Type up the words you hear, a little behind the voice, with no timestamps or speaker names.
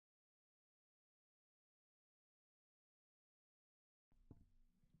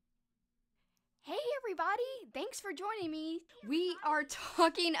everybody! Thanks for joining me. We are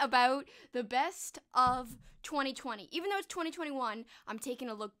talking about the best of 2020. Even though it's 2021, I'm taking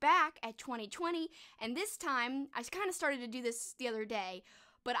a look back at 2020, and this time, I kind of started to do this the other day,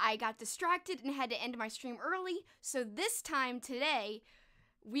 but I got distracted and had to end my stream early, so this time today,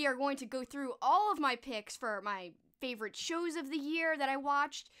 we are going to go through all of my picks for my favorite shows of the year that I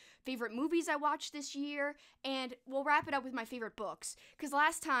watched, favorite movies I watched this year, and we'll wrap it up with my favorite books. Because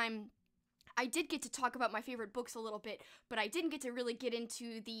last time, I did get to talk about my favorite books a little bit, but I didn't get to really get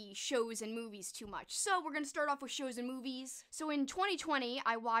into the shows and movies too much. So we're going to start off with shows and movies. So in 2020,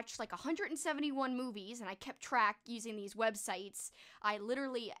 I watched like 171 movies, and I kept track using these websites. I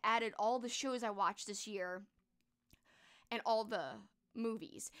literally added all the shows I watched this year and all the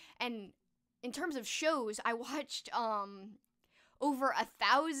movies. And in terms of shows, I watched over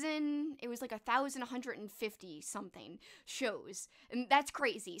 1,000, it was like 1,150 something shows, and that's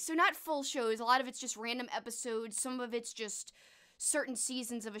crazy. So not full shows, a lot of it's just random episodes, some of it's just certain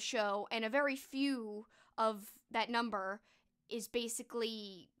seasons of a show, and a very few of that number is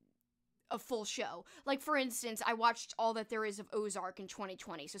basically a full show. Like, for instance, I watched all that there is of Ozark in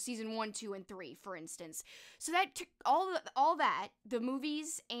 2020, so season 1, 2, and 3, for instance. So that took all that, the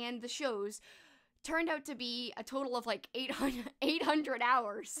movies and the shows, turned out to be a total of like 800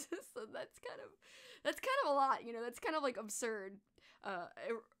 hours. So that's kind of a lot, you know. That's kind of like absurd,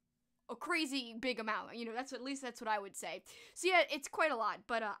 a crazy big amount, you know. At least that's what I would say. So yeah, it's quite a lot,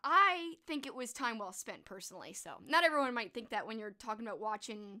 but I think it was time well spent personally. So not everyone might think that when you're talking about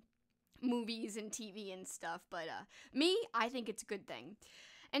watching movies and TV and stuff, but me, I think it's a good thing.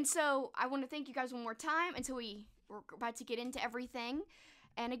 And so I want to thank you guys one more time until we're about to get into everything.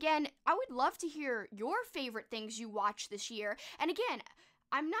 And again, I would love to hear your favorite things you watched this year. And again,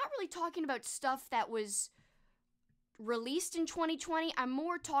 I'm not really talking about stuff that was released in 2020. I'm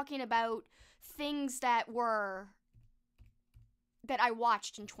more talking about things that I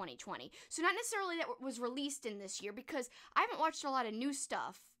watched in 2020. So not necessarily that was released in this year, because I haven't watched a lot of new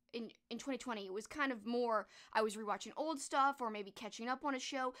stuff in 2020. It was kind of more, I was rewatching old stuff or maybe catching up on a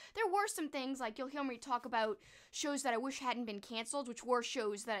show. There were some things, like you'll hear me talk about shows that I wish hadn't been canceled, which were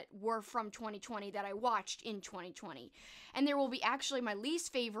shows that were from 2020 that I watched in 2020. And there will be actually my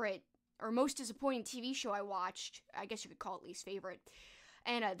least favorite or most disappointing TV show I watched, I guess you could call it least favorite,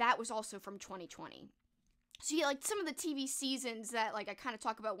 and that was also from 2020. So yeah, like some of the TV seasons that like I kind of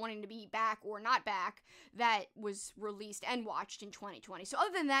talk about wanting to be back or not back, that was released and watched in 2020. So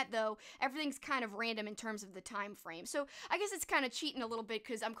other than that though, everything's kind of random in terms of the time frame. So I guess it's kind of cheating a little bit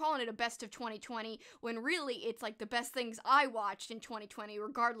because I'm calling it a best of 2020 when really it's like the best things I watched in 2020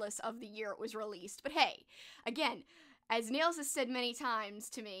 regardless of the year it was released. But hey, again, as Nails has said many times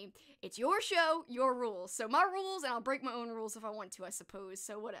to me, it's your show, your rules. So my rules, and I'll break my own rules if I want to, I suppose,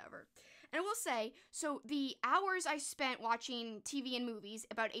 so whatever. And I will say, so the hours I spent watching TV and movies,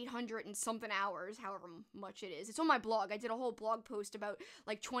 about 800 and something hours, however much it is. It's on my blog. I did a whole blog post about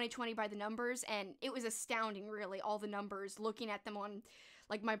like 2020 by the numbers, and it was astounding, really, all the numbers, looking at them on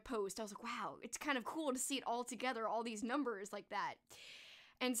like my post. I was like, wow, it's kind of cool to see it all together, all these numbers like that.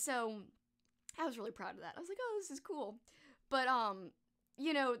 And so I was really proud of that. I was like, oh, this is cool. But,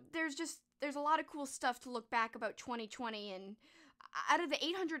 you know, there's a lot of cool stuff to look back about 2020, and out of the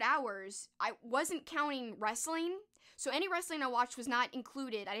 800 hours, I wasn't counting wrestling. So any wrestling I watched was not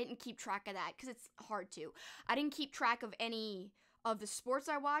included. I didn't keep track of that because it's hard to. I didn't keep track of any of the sports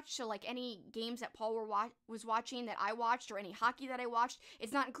I watched. So like any games that Paul was watching that I watched, or any hockey that I watched,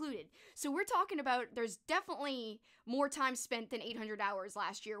 it's not included. So we're talking about there's definitely more time spent than 800 hours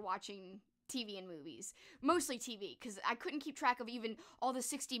last year watching TV and movies. Mostly TV, because I couldn't keep track of even all the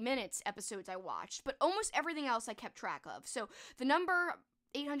 60 Minutes episodes I watched, but almost everything else I kept track of. So the number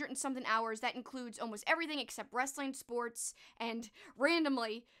 800 and something hours, that includes almost everything except wrestling, sports, and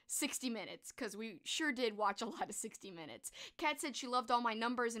randomly 60 Minutes, because we sure did watch a lot of 60 Minutes. Kat said she loved all my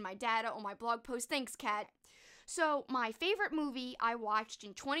numbers and my data on my blog post. Thanks, Kat. So my favorite movie I watched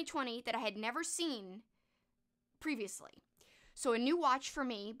in 2020 that I had never seen previously. So a new watch for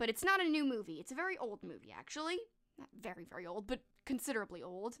me, but it's not a new movie. It's a very old movie, actually. Not very, very old, but considerably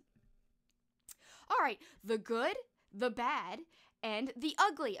old. All right, The Good, The Bad, and The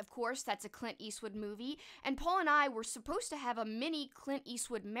Ugly. Of course, that's a Clint Eastwood movie. And Paul and I were supposed to have a mini Clint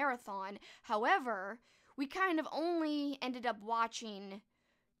Eastwood marathon. However, we kind of only ended up watching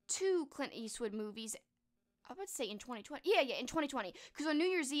 2 Clint Eastwood movies, I would say in 2020. Yeah, in 2020. Because on New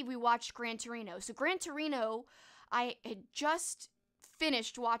Year's Eve, we watched Gran Torino. So Gran Torino, I had just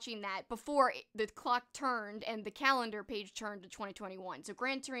finished watching that before the clock turned and the calendar page turned to 2021. So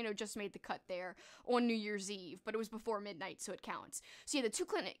Gran Torino just made the cut there on New Year's Eve, but it was before midnight, so it counts. So yeah, the two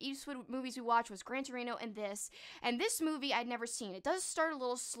Clint Eastwood movies we watched was Gran Torino and this. And this movie I'd never seen. It does start a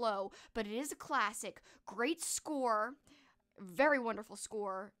little slow, but it is a classic. Great score. Very wonderful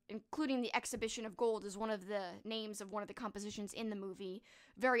score, including the Exhibition of Gold is one of the names of one of the compositions in the movie.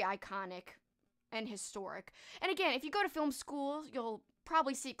 Very iconic and historic. And again, if you go to film school, you'll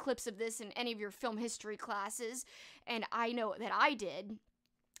probably see clips of this in any of your film history classes, and I know that I did.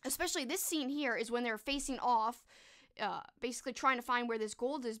 Especially this scene here is when they're facing off, basically trying to find where this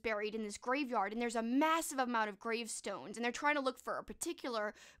gold is buried in this graveyard, and there's a massive amount of gravestones, and they're trying to look for a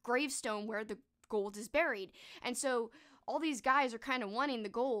particular gravestone where the gold is buried. And so all these guys are kind of wanting the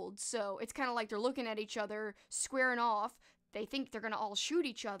gold, so it's kind of like they're looking at each other, squaring off. They think they're going to all shoot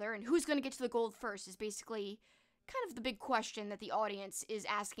each other, and who's going to get to the gold first is basically kind of the big question that the audience is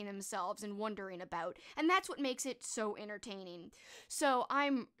asking themselves and wondering about, and that's what makes it so entertaining. So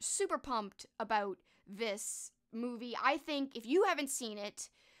I'm super pumped about this movie. I think if you haven't seen it,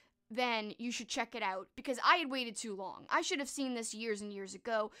 then you should check it out, because I had waited too long. I should have seen this years and years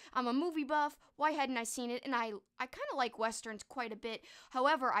ago. I'm a movie buff. Why hadn't I seen it? And I kind of like Westerns quite a bit.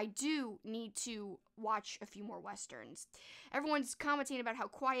 However, I do need to watch a few more Westerns. Everyone's commenting about how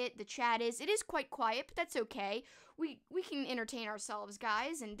quiet the chat is. It is quite quiet, but that's okay. We can entertain ourselves,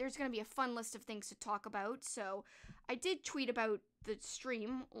 guys, and there's going to be a fun list of things to talk about. So I did tweet about the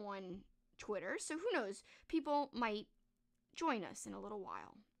stream on Twitter, so who knows? People might join us in a little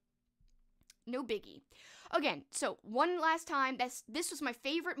while. No biggie. Again, so one last time, this was my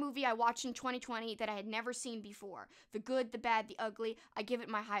favorite movie I watched in 2020 that I had never seen before. The Good, the Bad, the Ugly. I give it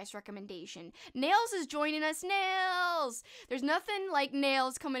my highest recommendation. Nails is joining us. Nails! There's nothing like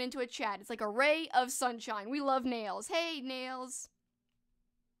Nails coming into a chat. It's like a ray of sunshine. We love Nails. Hey, Nails.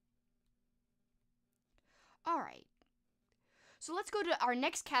 All right. So let's go to our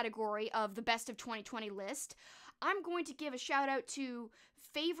next category of the best of 2020 list. I'm going to give a shout out to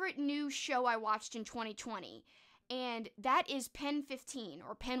favorite new show I watched in 2020, and that is Pen 15,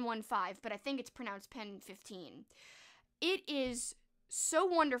 or Pen 15, but I think it's pronounced Pen 15. It is so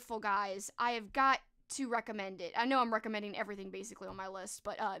wonderful, guys. I have got to recommend it. I know I'm recommending everything basically on my list,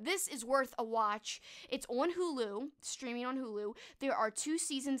 but this is worth a watch. It's on Hulu, streaming on Hulu. There are 2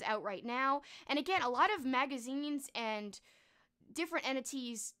 seasons out right now, and again, a lot of magazines and different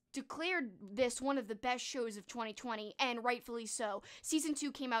entities declared this one of the best shows of 2020, and rightfully so. Season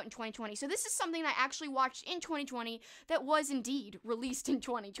 2 came out in 2020, so this is something I actually watched in 2020 that was indeed released in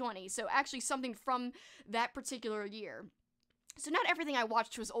 2020, so actually something from that particular year. So not everything I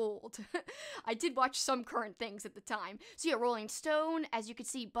watched was old. I did watch some current things at the time. So yeah, Rolling Stone, as you can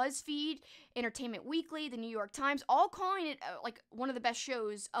see, BuzzFeed, Entertainment Weekly, the New York Times, all calling it like one of the best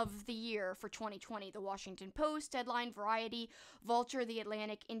shows of the year for 2020. The Washington Post, Deadline, Variety, Vulture, The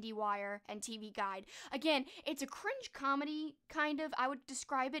Atlantic, IndieWire, and TV Guide. Again, it's a cringe comedy, kind of, I would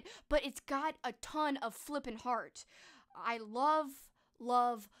describe it, but it's got a ton of flippin' heart. I love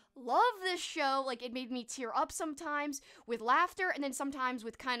this show. Like, it made me tear up sometimes with laughter, and then sometimes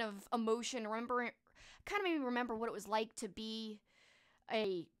with kind of emotion. Kind of made me remember what it was like to be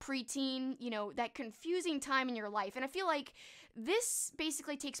a preteen, you know, that confusing time in your life. And I feel like this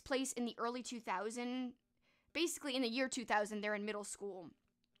basically takes place in the early 2000s, basically in the year 2000, they're in middle school.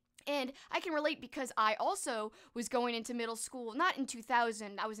 And I can relate because I also was going into middle school, not in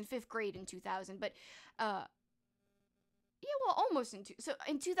 2000, I was in 5th grade in 2000, but, yeah, well, almost so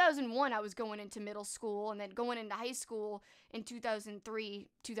in 2001, I was going into middle school, and then going into high school in 2003,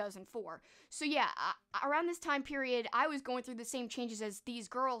 2004. So yeah, around this time period, I was going through the same changes as these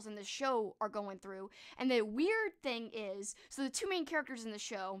girls in the show are going through. And the weird thing is, so the 2 main characters in the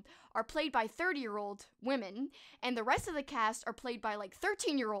show are played by 30-year-old women, and the rest of the cast are played by like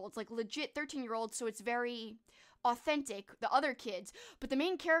 13-year-olds, like legit 13-year-olds, so it's very authentic, the other kids, but the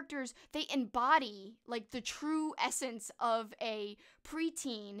main characters, they embody like the true essence of a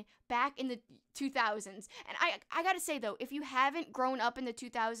preteen back in the 2000s. And I gotta say though, if you haven't grown up in the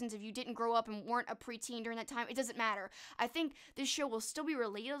 2000s, if you didn't grow up and weren't a preteen during that time, it doesn't matter. I think this show will still be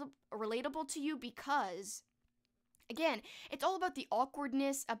relatable to you because, again, it's all about the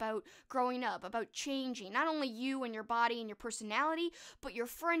awkwardness about growing up, about changing, not only you and your body and your personality, but your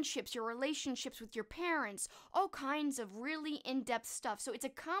friendships, your relationships with your parents, all kinds of really in-depth stuff. So it's a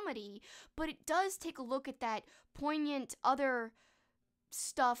comedy, but it does take a look at that poignant other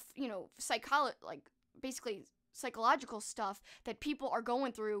stuff, you know, basically psychological stuff that people are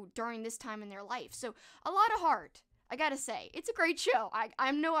going through during this time in their life. So a lot of heart. I gotta say, it's a great show.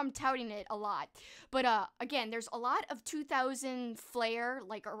 I know I'm touting it a lot. But again, there's a lot of 2000 flair,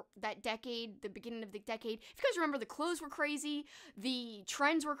 like that decade, the beginning of the decade. If you guys remember, the clothes were crazy, the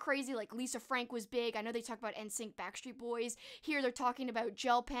trends were crazy, like Lisa Frank was big. I know they talk about NSYNC, Backstreet Boys. Here they're talking about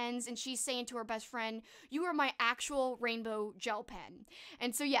gel pens, and she's saying to her best friend, "You are my actual rainbow gel pen."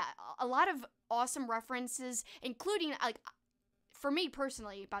 And so yeah, a lot of awesome references, including, like, for me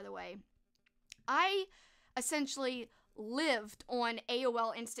personally, by the way, I essentially lived on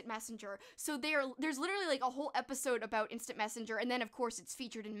AOL Instant Messenger. So there's literally like a whole episode about Instant Messenger, and then of course it's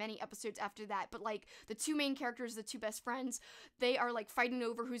featured in many episodes after that. But like the two main characters, the two best friends, they are like fighting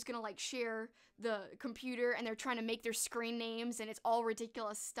over who's gonna like share the computer, and they're trying to make their screen names, and it's all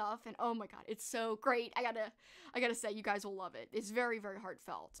ridiculous stuff. And oh my god, it's so great. I gotta say, you guys will love it. It's very, very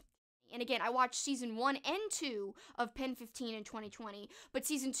heartfelt. And again, I watched season 1 and 2 of Pen 15 in 2020, but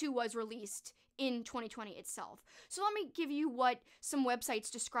season 2 was released in 2020 itself. So let me give you what some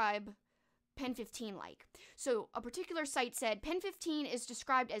websites describe Pen 15 like. So a particular site said, Pen 15 is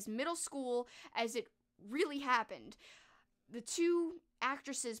described as middle school as it really happened. The two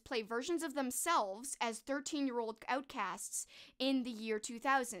actresses play versions of themselves as 13-year-old outcasts in the year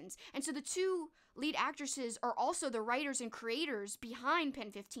 2000s. And so the two lead actresses are also the writers and creators behind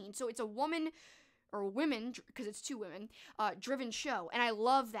Pen 15. So it's a woman, or women, because it's two women, driven show. And I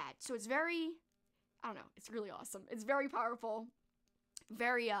love that. So it's very, I don't know, it's really awesome. It's very powerful,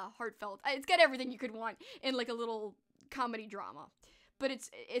 very heartfelt. It's got everything you could want in like a little comedy drama. But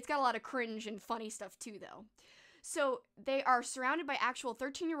it's got a lot of cringe and funny stuff too, though. So they are surrounded by actual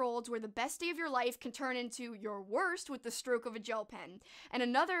 13-year-olds where the best day of your life can turn into your worst with the stroke of a gel pen. And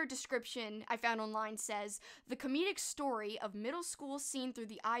another description I found online says, the comedic story of middle school seen through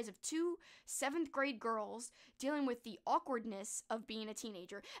the eyes of two 7th grade girls dealing with the awkwardness of being a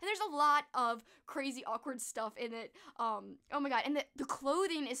teenager. And there's a lot of crazy awkward stuff in it. Oh my god, and the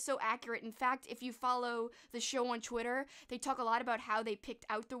clothing is so accurate. In fact, if you follow the show on Twitter, they talk a lot about how they picked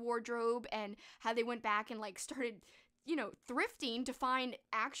out the wardrobe and how they went back and like started, you know, thrifting to find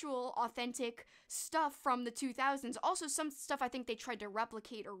actual authentic stuff from the 2000s. Also, some stuff I think they tried to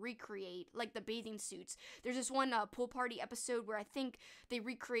replicate or recreate, like the bathing suits. There's this one pool party episode where I think they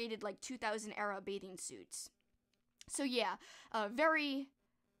recreated like 2000 era bathing suits. So yeah, very,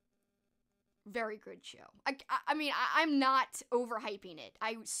 very good show. I mean, I'm not overhyping it.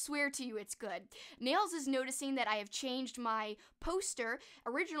 I swear to you it's good. Nails is noticing that I have changed my poster.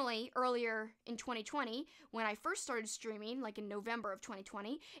 Originally, earlier in 2020, when I first started streaming, like in November of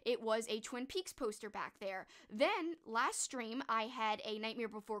 2020, it was a Twin Peaks poster back there. Then, last stream, I had a Nightmare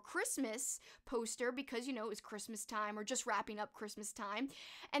Before Christmas poster because, you know, it was Christmas time or just wrapping up Christmas time.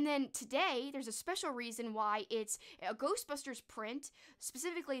 And then today, there's a special reason why it's a Ghostbusters print,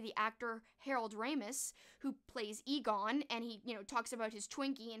 specifically the actor Harold Ramis, who plays Egon, and he, you know, talks about his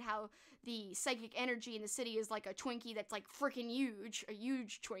Twinkie and how the psychic energy in the city is like a Twinkie that's like freaking huge, a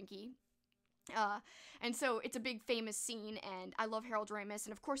huge Twinkie. And so it's a big famous scene, and I love Harold Ramis,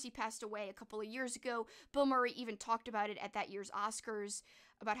 and of course he passed away a couple of years ago. Bill Murray even talked about it at that year's Oscars,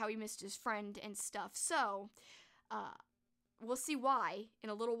 about how he missed his friend and stuff. So, we'll see why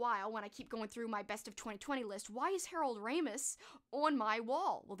in a little while when I keep going through my best of 2020 list. Why is Harold Ramis on my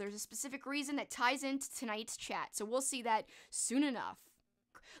wall? Well, there's a specific reason that ties into tonight's chat, so we'll see that soon enough.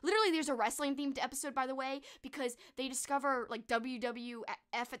 Literally, there's a wrestling-themed episode, by the way, because they discover, like, WWF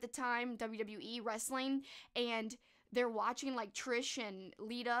at the time, WWE wrestling, and they're watching, like, Trish and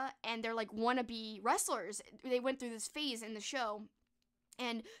Lita, and they're, like, wannabe wrestlers. They went through this phase in the show,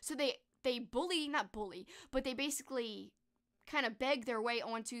 and so they not bully, but they basically kind of beg their way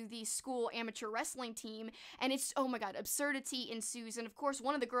onto the school amateur wrestling team, and it's, oh my god, absurdity ensues. And of course,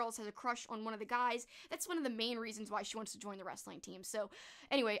 one of the girls has a crush on one of the guys. That's one of the main reasons why she wants to join the wrestling team. So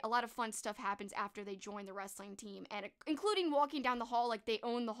anyway, a lot of fun stuff happens after they join the wrestling team, and including walking down the hall like they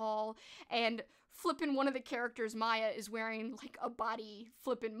own the hall, and flippin' one of the characters, Maya, is wearing like a body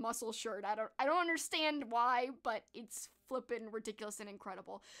flippin' muscle shirt. I don't understand why, but it's flippin' ridiculous and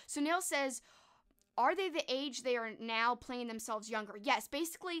incredible. So Nail says, are they the age they are now, playing themselves younger? Yes,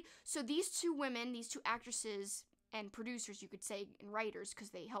 basically, so these two women, these two actresses and producers, you could say, and writers, because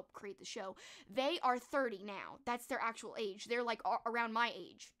they helped create the show, they are 30 now. That's their actual age. They're like around my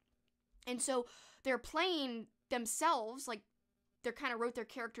age. And so they're playing themselves, like they kind of wrote their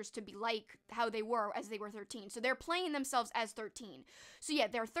characters to be like how they were as they were 13. So they're playing themselves as 13. So yeah,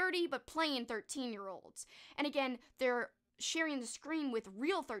 they're 30, but playing 13-year-olds. And again, they're sharing the screen with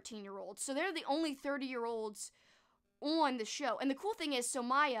real 13-year-olds. So they're the only 30-year-olds on the show. And the cool thing is, so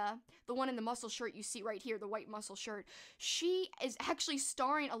Maya, the one in the muscle shirt you see right here, the white muscle shirt, she is actually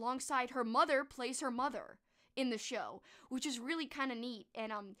starring alongside her mother, plays her mother in the show, which is really kind of neat.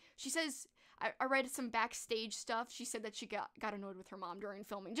 And she says, I read some backstage stuff. She said that she got annoyed with her mom during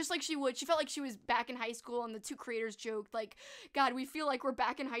filming, just like she would. She felt like she was back in high school, and the two creators joked, like, God, we feel like we're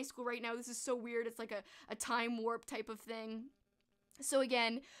back in high school right now. This is so weird. It's like a time warp type of thing. So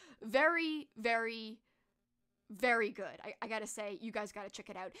again, very, very, very good. I gotta say, you guys gotta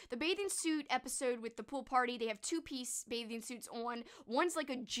check it out. The bathing suit episode with the pool party, they have two-piece bathing suits on. One's like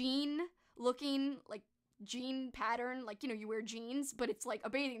a jean looking, like, jean pattern, like, you know, you wear jeans, but it's like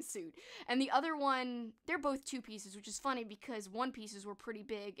a bathing suit. And the other one, they're both two pieces, which is funny because one pieces were pretty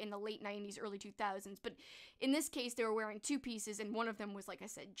big in the late 90s, early 2000s, but in this case, they were wearing two pieces, and one of them was, like I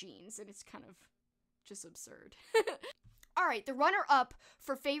said, jeans, and it's kind of just absurd. Alright, the runner-up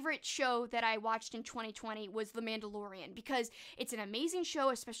for favorite show that I watched in 2020 was The Mandalorian, because it's an amazing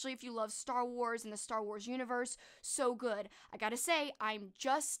show, especially if you love Star Wars and the Star Wars universe. So good. I gotta say, I'm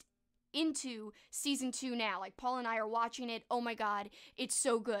just into season 2 now. Like, Paul and I are watching it. Oh my god, it's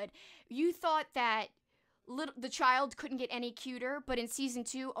so good. You thought that the child couldn't get any cuter, but in season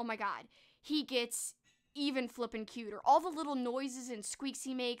 2, oh my god, he gets even flippin' cuter. All the little noises and squeaks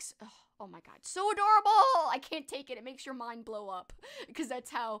he makes, oh my god, so adorable! I can't take it. It makes your mind blow up, because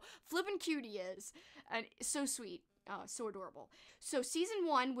that's how flippin' cute he is. And so sweet. So adorable. So season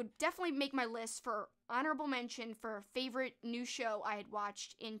 1 would definitely make my list for honorable mention for favorite new show I had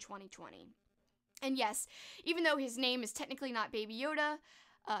watched in 2020. And yes, even though his name is technically not Baby Yoda,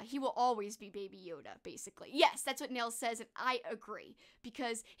 he will always be Baby Yoda, basically. Yes, that's what Nils says, and I agree,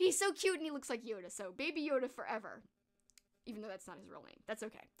 because he's so cute and he looks like Yoda, so Baby Yoda forever. Even though that's not his real name. That's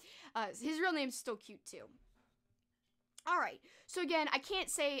okay. His real name's still cute, too. Alright, so again, I can't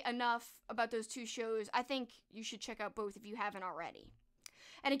say enough about those two shows. I think you should check out both if you haven't already.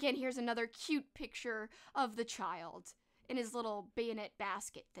 And again, here's another cute picture of the child in his little bayonet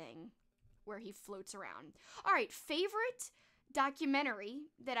basket thing where he floats around. Alright, favorite documentary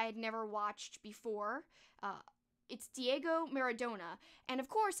that I had never watched before. It's Diego Maradona, and of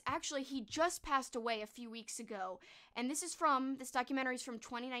course, actually, he just passed away a few weeks ago, and this documentary is from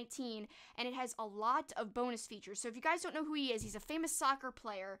 2019, and it has a lot of bonus features. So if you guys don't know who he is, he's a famous soccer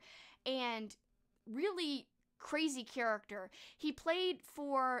player, and really crazy character. He played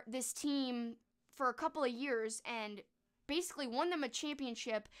for this team for a couple of years, and basically won them a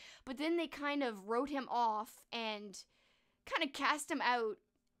championship, but then they kind of wrote him off, and kind of cast him out,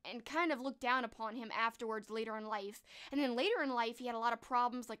 and kind of looked down upon him afterwards later in life. And then later in life, he had a lot of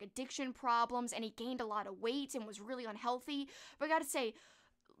problems, like addiction problems, and he gained a lot of weight and was really unhealthy. But I gotta say,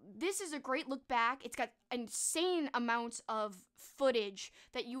 this is a great look back. It's got insane amounts of footage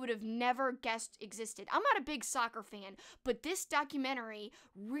that you would have never guessed existed. I'm not a big soccer fan, but this documentary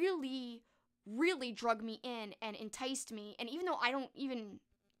really, really drug me in and enticed me. And even though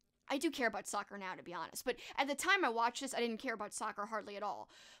I do care about soccer now, to be honest. But at the time I watched this, I didn't care about soccer hardly at all.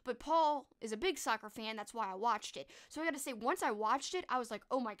 But Paul is a big soccer fan. That's why I watched it. So I gotta say, once I watched it, I was like,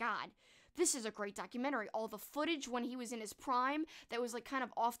 oh my god, this is a great documentary. All the footage when he was in his prime, that was like kind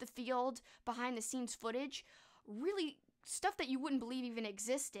of off the field, behind the scenes footage, really stuff that you wouldn't believe even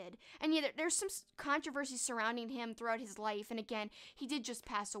existed. And yeah, there's some controversy surrounding him throughout his life, and again, he did just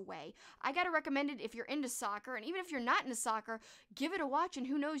pass away. I gotta recommend it if you're into soccer, and even if you're not into soccer, give it a watch, and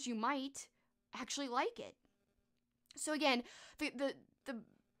who knows, you might actually like it. So again, the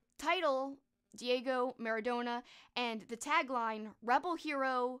title, Diego Maradona, and the tagline, Rebel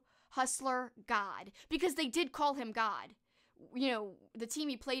Hero, Hustler, God, because they did call him God. You know, the team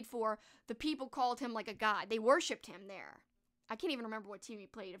he played for, the people called him like a god. They worshipped him there. I can't even remember what team he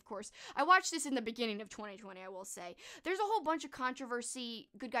played, of course. I watched this in the beginning of 2020, I will say. There's a whole bunch of controversy,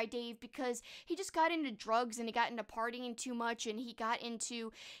 Good Guy Dave, because he just got into drugs and he got into partying too much, and he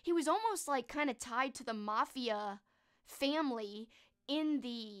was almost like kind of tied to the mafia family in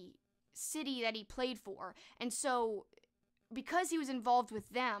the city that he played for. And so, because he was involved with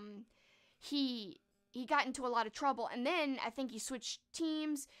them, he got into a lot of trouble, and then I think he switched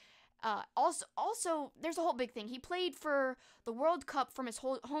teams. Also, there's a whole big thing. He played for the World Cup from his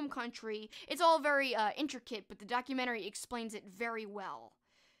home country. It's all very intricate, but the documentary explains it very well.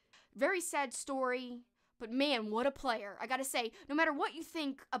 Very sad story, but man, what a player. I gotta say, no matter what you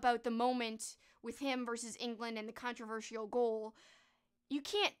think about the moment with him versus England and the controversial goal, you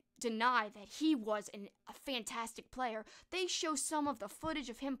can't deny that he was a fantastic player. They show some of the footage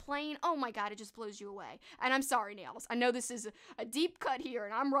of him playing. Oh my god, it just blows you away. And I'm sorry, Nails. I know this is a deep cut here,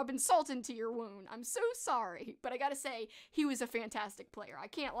 and I'm rubbing salt into your wound. I'm so sorry. But I gotta say, he was a fantastic player. I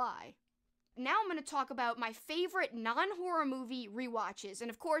can't lie. Now I'm going to talk about my favorite non-horror movie rewatches. And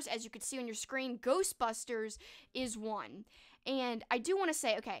of course, as you can see on your screen, Ghostbusters is one. And I do want to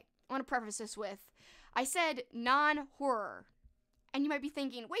say, okay, I want to preface this with, I said non-horror. And you might be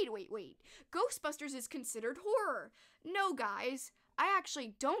thinking, wait. Ghostbusters is considered horror. No, guys. I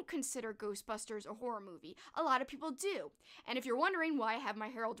actually don't consider Ghostbusters a horror movie. A lot of people do. And if you're wondering why I have my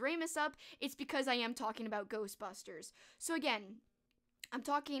Harold Ramis up, it's because I am talking about Ghostbusters. So again, I'm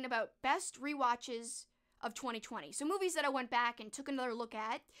talking about best rewatches of 2020. So movies that I went back and took another look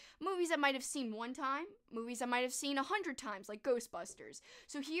at, movies I might have seen one time, movies I might have seen 100 times, like Ghostbusters.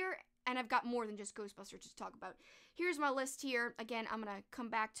 So here, and I've got more than just Ghostbusters to talk about. Here's my list here. Again, I'm going to come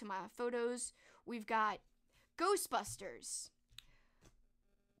back to my photos. We've got Ghostbusters.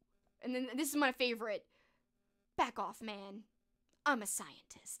 And then this is my favorite. Back off, man. I'm a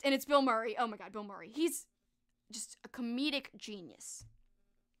scientist. And it's Bill Murray. Oh my god, Bill Murray. He's just a comedic genius.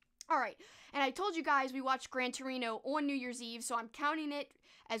 Alright, and I told you guys we watched Gran Torino on New Year's Eve, so I'm counting it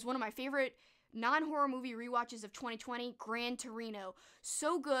as one of my favorite non-horror movie rewatches of 2020, Gran Torino.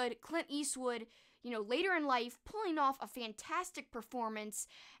 So good. Clint Eastwood, later in life, pulling off a fantastic performance,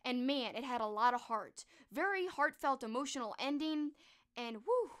 and man, it had a lot of heart. Very heartfelt, emotional ending, and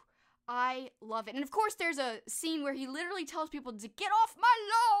whew, I love it. And of course, there's a scene where he literally tells people to get off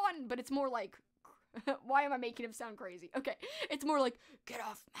my lawn, but it's more like, why am I making him sound crazy? Okay, it's more like, get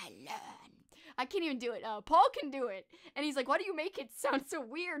off my lawn. I can't even do it. Paul can do it. And he's like, why do you make it sound so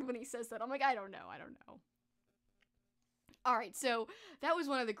weird when he says that? I'm like, I don't know. Alright, so that was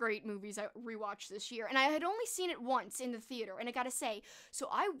one of the great movies I rewatched this year. And I had only seen it once in the theater. And I gotta say, so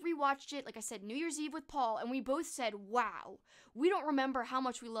I rewatched it, like I said, New Year's Eve with Paul. And we both said, wow, we don't remember how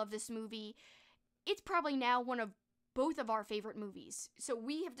much we love this movie. It's probably now one of both of our favorite movies. So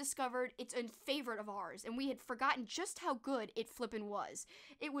we have discovered it's a favorite of ours. And we had forgotten just how good it flippin' was.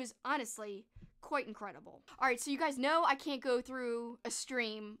 It was honestly quite incredible. Alright, so you guys know I can't go through a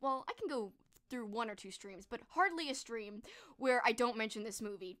stream. Well, I can go through one or two streams, but hardly a stream where I don't mention this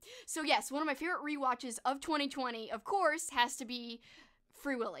movie. So yes, one of my favorite rewatches of 2020, of course, has to be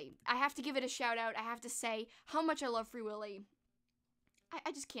Free Willy. I have to give it a shout out. I have to say how much I love Free Willy.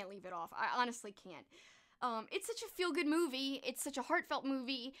 I just can't leave it off. I honestly can't. It's such a feel-good movie. It's such a heartfelt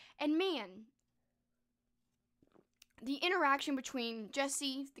movie. And man, the interaction between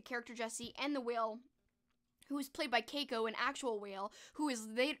Jesse, the character Jesse, and the whale, who is played by Keiko, an actual whale, who is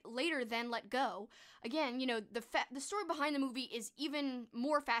later then let go. Again, the story behind the movie is even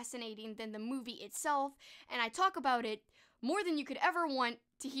more fascinating than the movie itself, and I talk about it more than you could ever want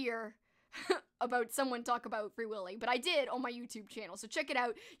to hear about someone talk about Free Willy, but I did on my YouTube channel, so check it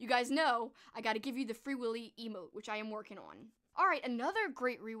out. You guys know I gotta give you the Free Willy emote, which I am working on. Alright, another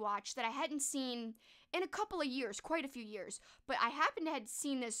great rewatch that I hadn't seen in a couple of years, quite a few years, but I happened to have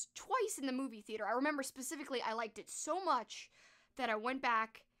seen this twice in the movie theater. I remember specifically I liked it so much that I went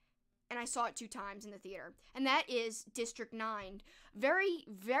back and I saw it 2 times in the theater, and that is District 9. Very,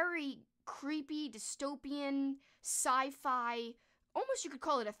 very creepy, dystopian, sci-fi, almost you could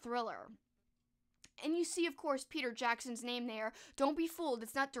call it a thriller. And you see, of course, Peter Jackson's name there. Don't be fooled,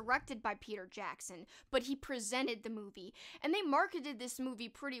 it's not directed by Peter Jackson, but he presented the movie. And they marketed this movie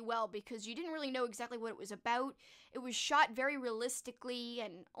pretty well because you didn't really know exactly what it was about. It was shot very realistically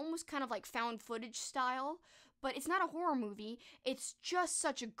and almost kind of like found footage style, but it's not a horror movie. It's just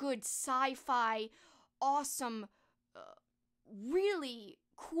such a good sci-fi, awesome, really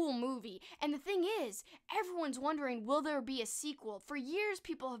cool movie. And the thing is, everyone's wondering, will there be a sequel? For years,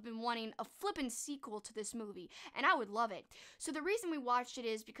 people have been wanting a flippin' sequel to this movie, and I would love it. So the reason we watched it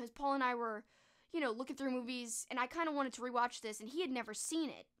is because Paul and I were, looking through movies, and I kind of wanted to rewatch this, and he had never seen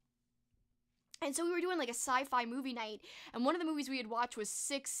it. And so we were doing like a sci-fi movie night, and one of the movies we had watched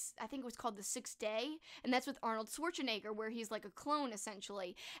was I think it was called The Sixth Day, and that's with Arnold Schwarzenegger, where he's like a clone,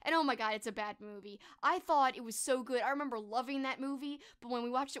 essentially. And oh my god, it's a bad movie. I thought it was so good. I remember loving that movie, but when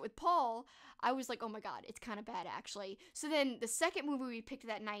we watched it with Paul, I was like, oh my god, it's kind of bad, actually. So then the second movie we picked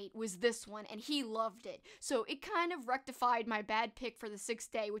that night was this one, and he loved it. So it kind of rectified my bad pick for The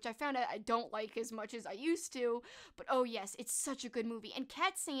Sixth Day, which I found out I don't like as much as I used to, but oh yes, it's such a good movie. And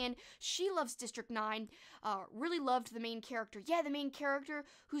Kat Sand, she loves District 9, really loved the main character. Yeah, the main character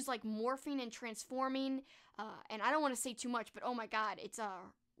who's like morphing and transforming, and I don't want to say too much, but oh my god, it's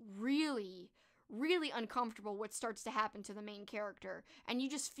really uncomfortable what starts to happen to the main character, and you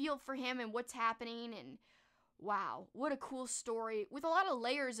just feel for him and what's happening, and wow, what a cool story with a lot of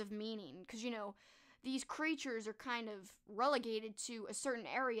layers of meaning, because these creatures are kind of relegated to a certain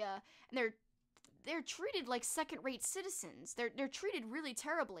area, and they're treated like second-rate citizens. They're treated really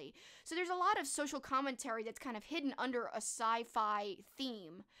terribly. So there's a lot of social commentary that's kind of hidden under a sci-fi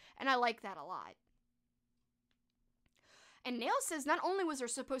theme, and I like that a lot. And Nail says not only was there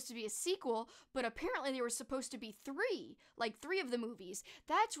supposed to be a sequel, but apparently there were supposed to be three of the movies.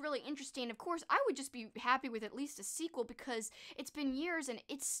 That's really interesting. Of course, I would just be happy with at least a sequel because it's been years and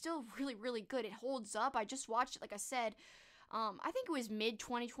it's still really, really good. It holds up. I just watched it, like I said. I think it was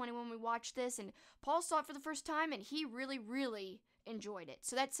mid-2020 when we watched this, and Paul saw it for the first time, and he really, really enjoyed it.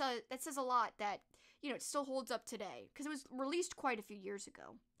 So that says a lot that, it still holds up today, because it was released quite a few years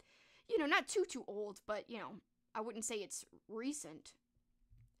ago. Not too old, but, I wouldn't say it's recent.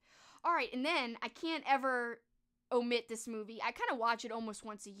 Alright, and then I can't ever omit this movie. I kind of watch it almost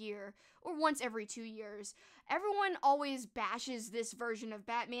once a year, or once every 2 years. Everyone always bashes this version of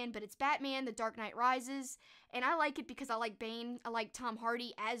Batman, but it's Batman: The Dark Knight Rises, and I like it because I like Bane. I like Tom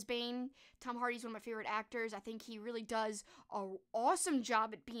Hardy as Bane. Tom Hardy's one of my favorite actors. I think he really does an awesome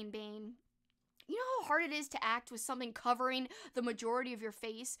job at being Bane. You know how hard it is to act with something covering the majority of your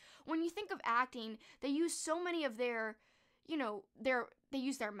face? When you think of acting, they use so many of their, they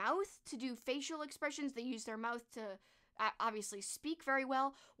use their mouth to do facial expressions. They use their mouth to obviously speak very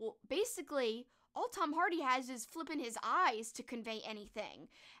well. Well, basically, all Tom Hardy has is flipping his eyes to convey anything.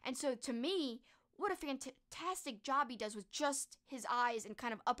 And so to me, what a fantastic job he does with just his eyes and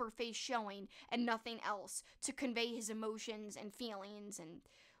kind of upper face showing and nothing else to convey his emotions and feelings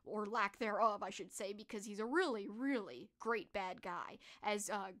or lack thereof, I should say, because he's a really, really great bad guy,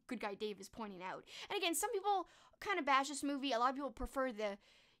 as Good Guy Dave is pointing out. And again, some people kind of bash this movie. A lot of people prefer the,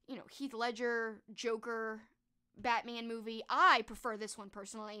 Heath Ledger, Joker, Batman movie. I prefer this one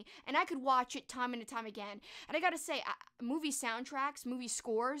personally, and I could watch it time and time again. And I gotta say, movie soundtracks, movie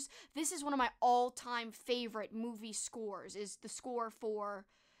scores, this is one of my all-time favorite movie scores, is the score for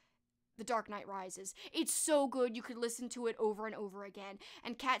The Dark Knight Rises. It's so good, you could listen to it over and over again.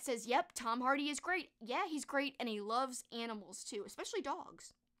 And Kat says, yep, Tom Hardy is great. Yeah, he's great, and he loves animals too, especially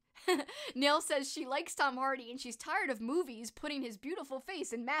dogs. Nell says she likes Tom Hardy and she's tired of movies putting his beautiful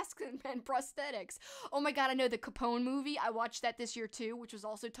face in masks and prosthetics. Oh my god, I know the Capone movie. I watched that this year too, which was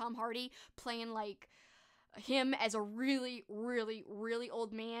also Tom Hardy playing like him as a really, really, really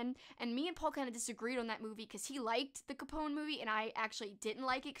old man. And me and Paul kind of disagreed on that movie because he liked the Capone movie and I actually didn't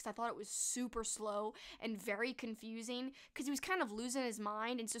like it because I thought it was super slow and very confusing because he was kind of losing his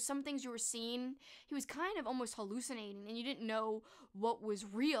mind. And so some things you were seeing, he was kind of almost hallucinating and you didn't know what was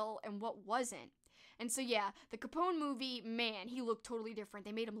real and what wasn't. And so yeah, the Capone movie, man, he looked totally different.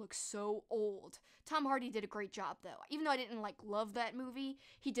 They made him look so old. Tom Hardy did a great job though. Even though I didn't love that movie,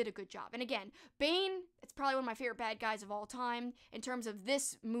 he did a good job. And again, Bane, it's probably one of my favorite bad guys of all time in terms of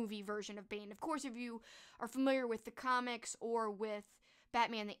this movie version of Bane. Of course, if you are familiar with the comics or with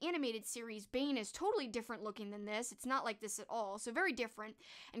Batman the Animated Series, Bane is totally different looking than this. It's not like this at all, so very different.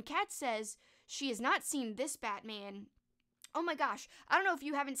 And Kat says she has not seen this Batman. Oh my gosh, I don't know if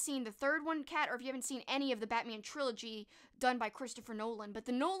you haven't seen the third one, Kat, or if you haven't seen any of the Batman trilogy done by Christopher Nolan, but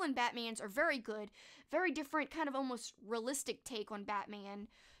the Nolan Batmans are very good, very different, kind of almost realistic take on Batman,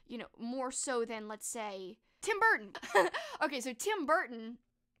 more so than, let's say, Tim Burton. Okay, so Tim Burton,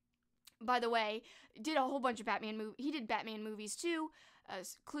 by the way, did a whole bunch of Batman movies. He did Batman movies too,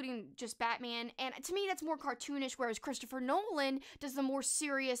 including just Batman, and to me that's more cartoonish, whereas Christopher Nolan does the more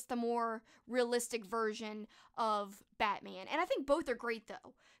serious, the more realistic version of Batman. And I think both are great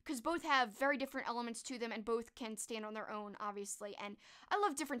though, because both have very different elements to them and both can stand on their own, obviously. And I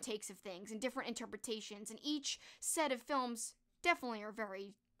love different takes of things and different interpretations, and each set of films definitely are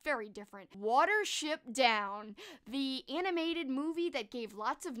very, very different. Watership Down, the animated movie that gave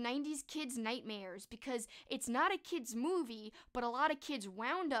lots of 90s kids nightmares, because it's not a kids movie, but a lot of kids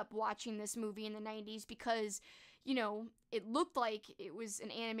wound up watching this movie in the 90s because, it looked like it was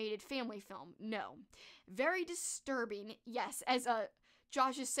an animated family film. No. Very disturbing, yes, as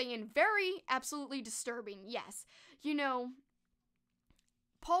Josh is saying, very absolutely disturbing, yes.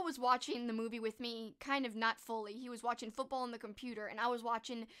 Paul was watching the movie with me, kind of not fully. He was watching football on the computer, and I was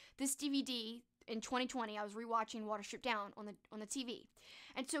watching this DVD in 2020. I was rewatching Watership Down on the TV.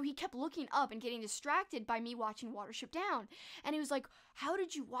 And so he kept looking up and getting distracted by me watching Watership Down. And he was like, how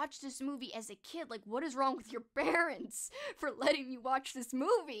did you watch this movie as a kid? Like, what is wrong with your parents for letting you watch this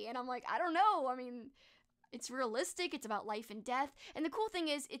movie? And I'm like, I don't know. I mean, it's realistic, it's about life and death, and the cool thing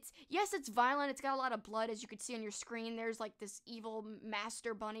is, it's violent, it's got a lot of blood, as you can see on your screen. There's like this evil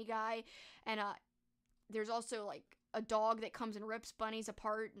master bunny guy, and there's also like a dog that comes and rips bunnies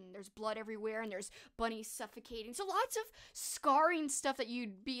apart, and there's blood everywhere, and there's bunnies suffocating, so lots of scarring stuff that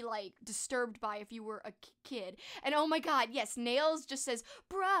you'd be like disturbed by if you were a kid. And oh my god, yes, Nails just says,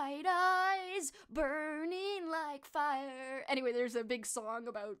 bright eyes burning like fire. Anyway, there's a big song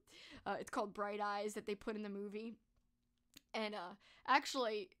about, it's called Bright Eyes, that they put in the movie, and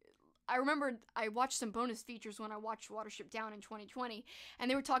actually, I remember I watched some bonus features when I watched Watership Down in 2020, and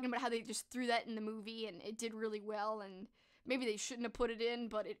they were talking about how they just threw that in the movie, and it did really well, and maybe they shouldn't have put it in,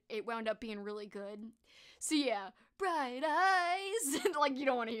 but it wound up being really good. So yeah, Bright Eyes. Like, you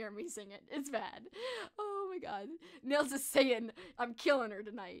don't want to hear me sing it. It's bad. Oh my god. Nell's just saying I'm killing her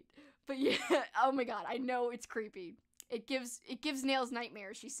tonight. But yeah, oh my god, I know it's creepy. It gives Nails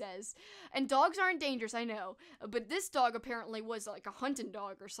nightmares, she says. And dogs aren't dangerous, I know. But this dog apparently was like a hunting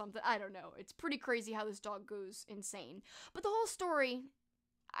dog or something. I don't know. It's pretty crazy how this dog goes insane. But the whole story,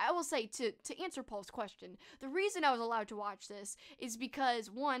 I will say, to answer Paul's question, the reason I was allowed to watch this is because,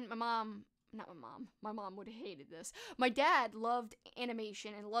 one, my mom would have hated this. My dad loved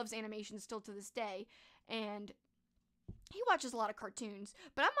animation and loves animation still to this day. And he watches a lot of cartoons,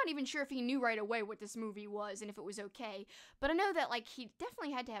 but I'm not even sure if he knew right away what this movie was and if it was okay. But I know that, like, he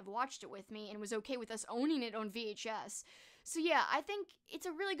definitely had to have watched it with me and was okay with us owning it on VHS. So yeah, I think it's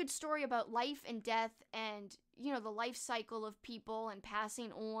a really good story about life and death and, you know, the life cycle of people and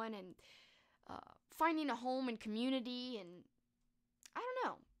passing on and finding a home and community. And I don't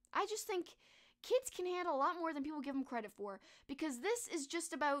know. I just think kids can handle a lot more than people give them credit for, because this is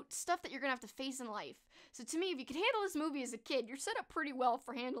just about stuff that you're gonna have to face in life. So to me, if you can handle this movie as a kid, you're set up pretty well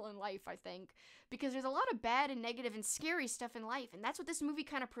for handling life, I think, because there's a lot of bad and negative and scary stuff in life, and that's what this movie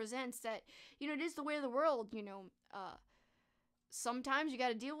kind of presents, that, you know, it is the way of the world, you know. Sometimes you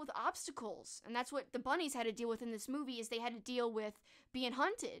gotta deal with obstacles, and that's what the bunnies had to deal with in this movie, is they had to deal with being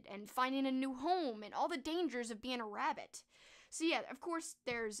hunted and finding a new home and all the dangers of being a rabbit. So yeah, of course,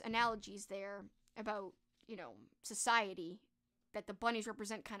 there's analogies there about, you know, society, that the bunnies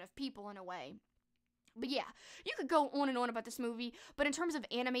represent kind of people in a way. But yeah, you could go on and on about this movie, but in terms of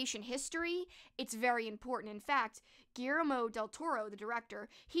animation history, it's very important. In fact, Guillermo del Toro, the director,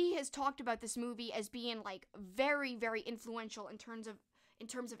 he has talked about this movie as being, like, very, very influential in terms of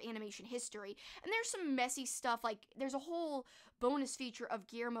animation history. And there's some messy stuff, like there's a whole bonus feature of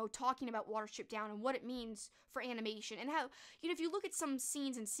Guillermo talking about Watership Down and what it means for animation, and how, you know, if you look at some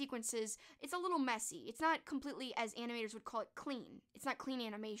scenes and sequences, it's a little messy. It's not completely, as animators would call it, clean. It's not clean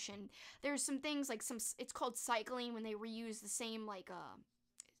animation. There's some things like it's called cycling, when they reuse the same, like,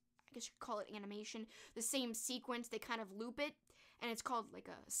 I guess you could call it animation, the same sequence, they kind of loop it, and it's called like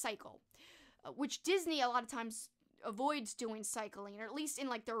a cycle, which Disney a lot of times avoids doing cycling, or at least in,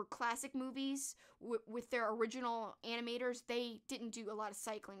 like, their classic movies with their original animators, they didn't do a lot of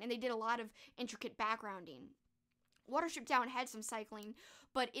cycling, and they did a lot of intricate backgrounding. Watership Down had some cycling,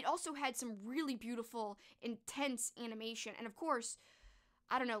 but it also had some really beautiful, intense animation, and of course,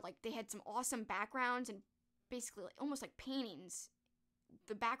 I don't know, like, they had some awesome backgrounds and basically, like, almost like paintings.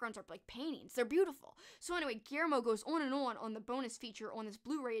 The backgrounds are like paintings. They're beautiful. So anyway, Guillermo goes on and on the bonus feature on this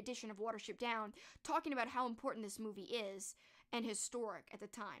Blu-ray edition of Watership Down, talking about how important this movie is and historic at the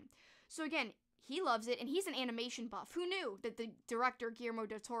time. So again, he loves it, and he's an animation buff. Who knew that the director, Guillermo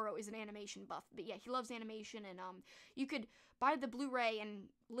del Toro, is an animation buff? But yeah, he loves animation, and you could buy the Blu-ray and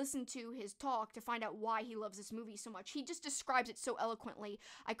listen to his talk to find out why he loves this movie so much. He just describes it so eloquently.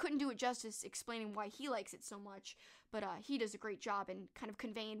 I couldn't do it justice explaining why he likes it so much, but he does a great job in kind of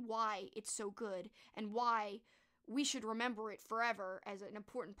conveying why it's so good and why we should remember it forever as an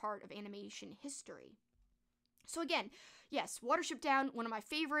important part of animation history. So again, yes, Watership Down, one of my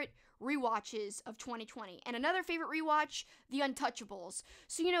favorite rewatches of 2020. And another favorite rewatch, The Untouchables.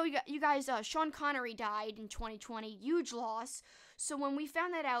 So, you know, you guys, Sean Connery died in 2020, huge loss. So when we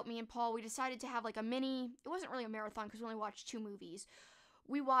found that out, me and Paul, we decided to have like a mini, it wasn't really a marathon because we only watched 2 movies.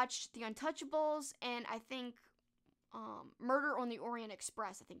 We watched The Untouchables and I think Murder on the Orient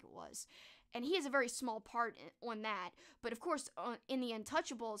Express, I think it was. And he has a very small part on that. But of course, in The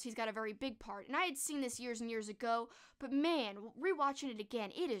Untouchables, he's got a very big part. And I had seen this years and years ago, but man, rewatching it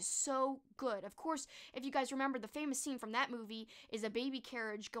again, it is so good. Of course, if you guys remember, the famous scene from that movie is a baby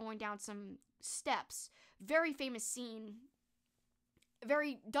carriage going down some steps. Very famous scene.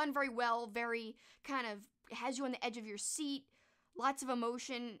 Done very well, very kind of has you on the edge of your seat. Lots of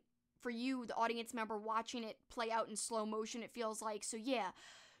emotion for you, the audience member, watching it play out in slow motion, it feels like. So yeah,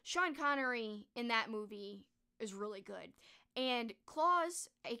 Sean Connery in that movie is really good. And Claus,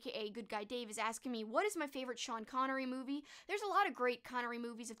 aka Good Guy Dave, is asking me, what is my favorite Sean Connery movie? There's a lot of great Connery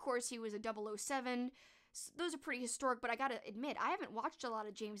movies. Of course, he was a 007. Those are pretty historic, but I gotta admit, I haven't watched a lot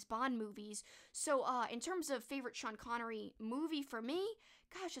of James Bond movies. So, in terms of favorite Sean Connery movie for me,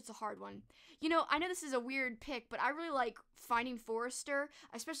 gosh, it's a hard one. You know, I know this is a weird pick, but I really like Finding Forrester,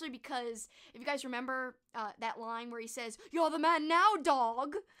 especially because, if you guys remember that line where he says, "You're the man now,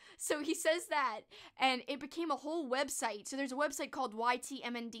 dog!" So he says that, and it became a whole website. So there's a website called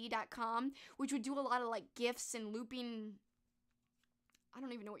ytmnd.com, which would do a lot of, like, GIFs and looping I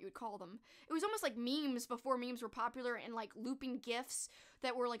don't even know what you would call them. It was almost like memes before memes were popular, and like looping GIFs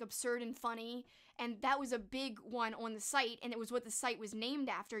that were like absurd and funny. And that was a big one on the site, and it was what the site was named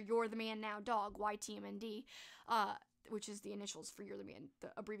after, You're the Man Now Dog, YTMND, which is the initials for You're the Man, the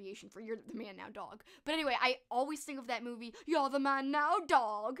abbreviation for You're the Man Now Dog. But anyway, I always think of that movie, You're the Man Now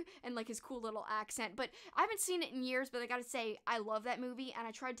Dog, and like his cool little accent. But I haven't seen it in years, but I gotta say, I love that movie, and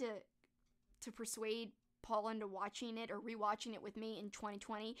I tried to persuade Paul into watching it or rewatching it with me in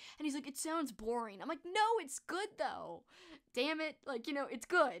 2020, and he's like, it sounds boring. I'm like, no, it's good though. Damn it, like, you know, it's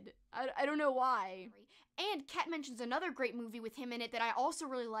good. I don't know why. And Kat mentions another great movie with him in it that I also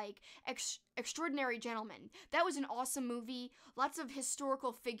really like, Extraordinary Gentlemen. That was an awesome movie. Lots of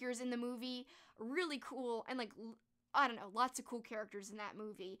historical figures in the movie. Really cool, and like, I don't know, lots of cool characters in that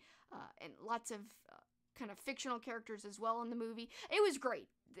movie, and lots of kind of fictional characters as well in the movie. It was great.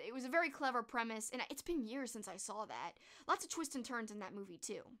 It was a very clever premise, and it's been years since I saw that. Lots of twists and turns in that movie,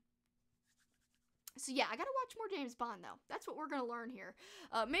 too. So yeah, I gotta watch more James Bond, though. That's what we're gonna learn here.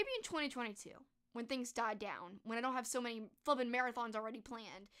 Maybe in 2022, when things die down, when I don't have so many flippin' marathons already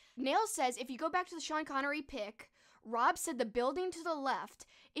planned. Nail says, if you go back to the Sean Connery pick, Rob said the building to the left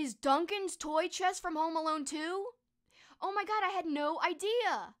is Duncan's toy chest from Home Alone 2? Oh my god, I had no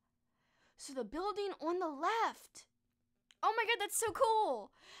idea! So the building on the left. Oh my god, that's so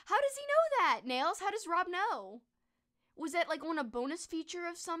cool. How does he know that, Nails? How does Rob know? Was that like on a bonus feature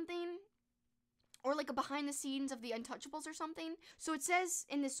of something? Or like a behind the scenes of the Untouchables or something? So it says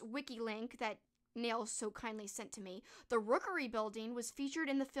in this wiki link that Nails so kindly sent to me, the Rookery building was featured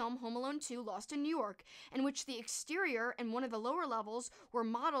in the film Home Alone 2 Lost in New York, in which the exterior and one of the lower levels were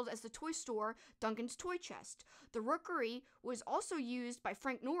modeled as the toy store Duncan's Toy Chest. The Rookery was also used by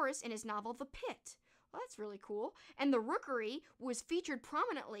Frank Norris in his novel The Pit. Well, that's really cool. And the Rookery was featured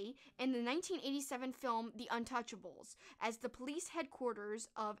prominently in the 1987 film The Untouchables as the police headquarters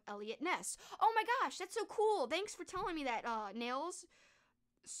of Elliot Ness. Oh my gosh, that's so cool. Thanks for telling me that, Nails.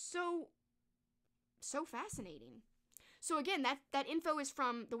 So fascinating. So again, that info is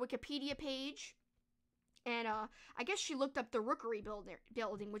from the Wikipedia page. And I guess she looked up the Rookery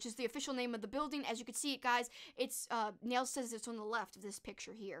building, which is the official name of the building. As you can see it, guys, it's Nails says it's on the left of this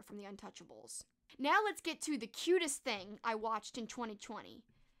picture here from The Untouchables. Now let's get to the cutest thing I watched in 2020.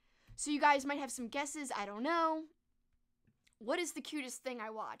 So you guys might have some guesses, I don't know. What is the cutest thing I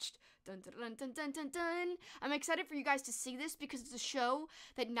watched? Dun dun dun dun dun dun dun. I'm excited for you guys to see this because it's a show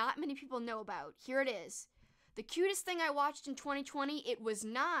that not many people know about. Here it is. The cutest thing I watched in 2020, it was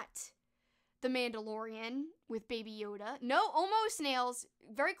not The Mandalorian with Baby Yoda. No, almost, Nails.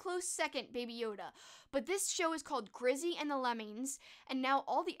 Very close second, Baby Yoda. But this show is called Grizzy and the Lemmings, and now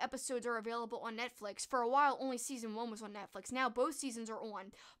all the episodes are available on Netflix. For a while, only season 1 was on Netflix. Now both seasons are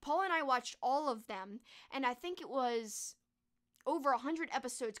on. Paul and I watched all of them, and I think it was over 100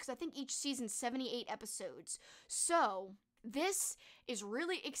 episodes, because I think each season's 78 episodes. So this is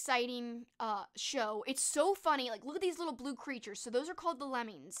really exciting show. It's so funny. Like, look at these little blue creatures. So those are called the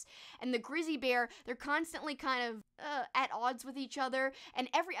lemmings. And the grizzly bear, they're constantly kind of at odds with each other. And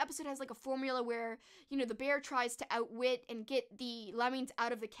every episode has like a formula where, you know, the bear tries to outwit and get the lemmings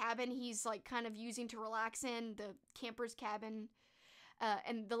out of the cabin he's like kind of using to relax in, the camper's cabin.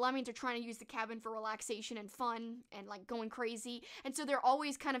 And the lemmings are trying to use the cabin for relaxation and fun and like going crazy. And so they're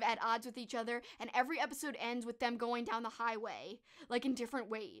always kind of at odds with each other. And every episode ends with them going down the highway, like in different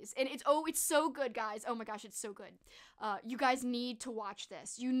ways. And it's so good, guys. Oh my gosh, it's so good. You guys need to watch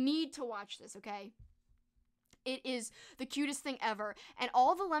this. You need to watch this, okay? It is the cutest thing ever. And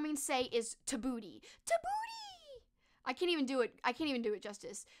all the lemmings say is tabooty. Tabooty! I can't even do it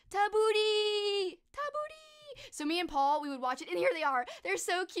justice. Tabooty! Tabooty! So me and Paul, we would watch it, and here they are. They're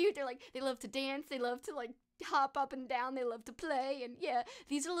so cute. They're like, they love to dance. They love to like hop up and down. They love to play. And yeah,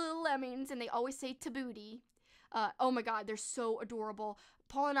 these are little lemmings, and they always say tabooty. Oh my god, they're so adorable.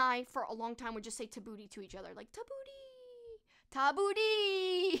 Paul and I, for a long time, would just say tabooty to each other. Like, tabooty!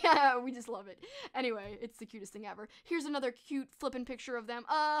 Tabooty! Yeah, we just love it. Anyway, it's the cutest thing ever. Here's another cute flippin' picture of them.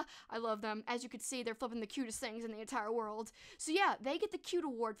 I love them. As you can see, they're flipping the cutest things in the entire world. So yeah, they get the cute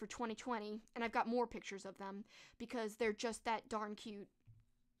award for 2020, and I've got more pictures of them because they're just that darn cute.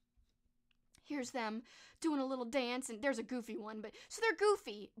 Here's them doing a little dance, and there's a goofy one, but so they're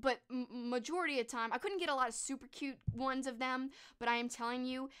goofy, but majority of the time, I couldn't get a lot of super cute ones of them, but I am telling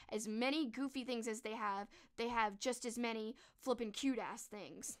you, as many goofy things as they have just as many flippin' cute-ass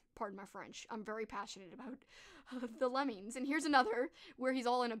things. Pardon my French. I'm very passionate about the lemmings. And here's another, where he's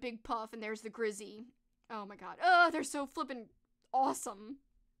all in a big puff, and there's the Grizzy. Oh my god. They're so flippin' awesome.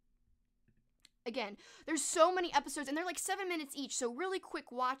 Again, there's so many episodes, and they're like 7 minutes each, so really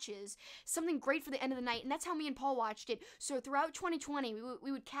quick watches, something great for the end of the night, and that's how me and Paul watched it. So throughout 2020,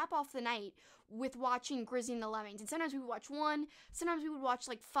 we would cap off the night with watching Grizzy and the Lemmings, and sometimes we would watch one, sometimes we would watch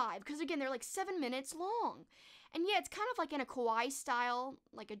like 5, because again, they're like 7 minutes long. And yeah, it's kind of like in a kawaii style,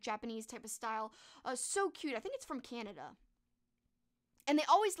 like a Japanese type of style. So cute. I think it's from Canada. And they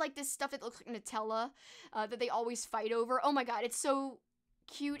always like this stuff that looks like Nutella, that they always fight over. Oh my god, it's so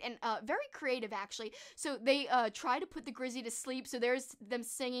cute and very creative, actually. So they try to put the Grizzy to sleep, so there's them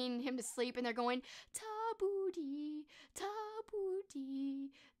singing him to sleep, and they're going, taboody,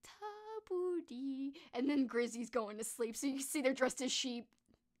 taboody, taboody, and then Grizzy's going to sleep, so you can see they're dressed as sheep,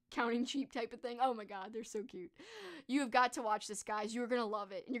 counting sheep type of thing. Oh my god, they're so cute. You have got to watch this, guys. You're gonna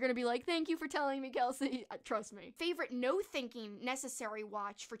love it, and you're gonna be like, thank you for telling me, Kelsi. Trust me. Favorite no thinking necessary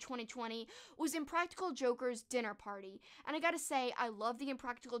watch for 2020 was Impractical Jokers Dinner Party, and I gotta say, I love the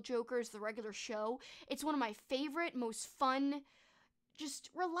Impractical Jokers, the regular show. It's one of my favorite, most fun, just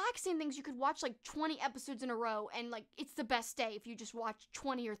relaxing things. You could watch like 20 episodes in a row, and like it's the best day if you just watch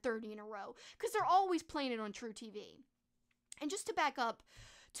 20 or 30 in a row, because they're always playing it on True TV. And just to back up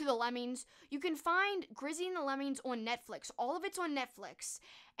to the Lemmings, you can find Grizzy and the Lemmings on Netflix. All of it's on Netflix.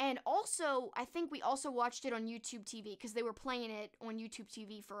 And also, I think we also watched it on YouTube TV, because they were playing it on YouTube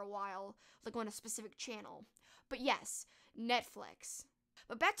TV for a while, like on a specific channel. But yes, Netflix.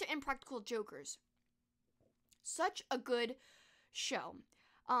 But back to Impractical Jokers. Such a good show.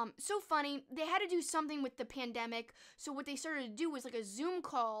 So funny. They had to do something with the pandemic, so what they started to do was like a Zoom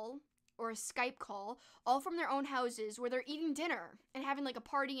call or a Skype call, all from their own houses, where they're eating dinner and having like a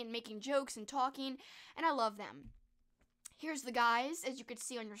party and making jokes and talking, and I love them. Here's the guys, as you can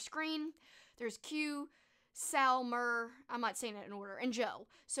see on your screen. There's Q, Sal, Murr, I'm not saying it in order, and Joe.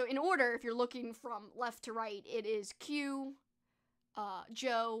 So in order, if you're looking from left to right, it is Q,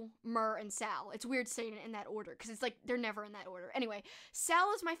 Joe, Murr, and Sal. It's weird saying it in that order, because it's like, they're never in that order. Anyway,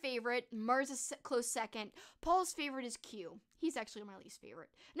 Sal is my favorite, Murr's a close second, Paul's favorite is Q. He's actually my least favorite.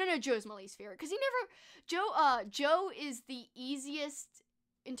 No, Joe's my least favorite, because Joe is the easiest,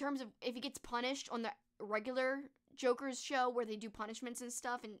 in terms of, if he gets punished on the regular Joker's show, where they do punishments and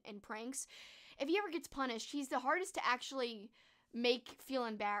stuff, and pranks, if he ever gets punished, he's the hardest to actually make feel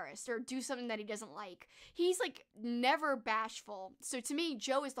embarrassed or do something that he doesn't like. He's like never bashful. So to me,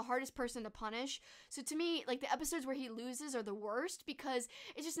 Joe is the hardest person to punish. So to me, like the episodes where he loses are the worst, because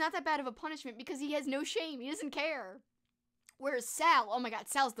it's just not that bad of a punishment, because he has no shame. He doesn't care. Whereas Sal, oh my god,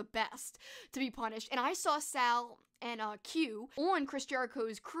 Sal's the best to be punished. And I saw Sal and Q on Chris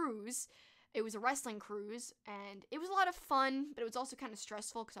Jericho's cruise. It was a wrestling cruise, and it was a lot of fun, but it was also kind of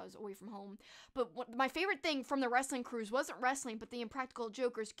stressful because I was away from home. But my favorite thing from the wrestling cruise wasn't wrestling, but the Impractical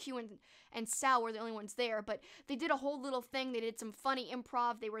Jokers, Q and Sal were the only ones there. But they did a whole little thing. They did some funny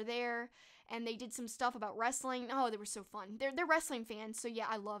improv. They were there, and they did some stuff about wrestling. Oh, they were so fun. They're wrestling fans, so yeah,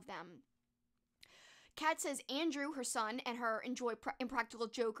 I love them. Kat says Andrew, her son, and her enjoy Impractical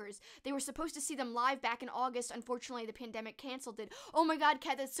Jokers. They were supposed to see them live back in August. Unfortunately, the pandemic canceled it. Oh my god,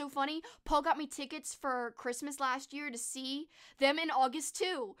 Kat, that's so funny. Paul got me tickets for Christmas last year to see them in August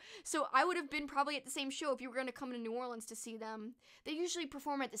too. So I would have been probably at the same show if you were going to come to New Orleans to see them. They usually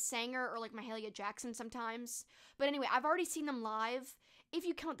perform at the Sanger or like Mahalia Jackson sometimes. But anyway, I've already seen them live. If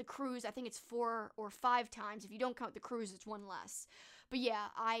you count the cruise, I think it's 4 or 5 times. If you don't count the cruise, it's 1 less. But yeah,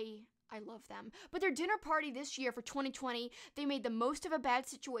 I love them. But their dinner party this year for 2020, they made the most of a bad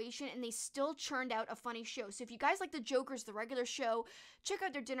situation, and they still churned out a funny show. So if you guys like the Jokers, the regular show, check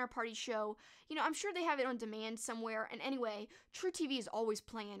out their dinner party show. You know, I'm sure they have it on demand somewhere. And anyway, True TV is always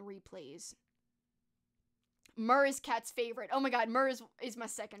playing replays. Murr is Kat's favorite. Oh my god, Murr is my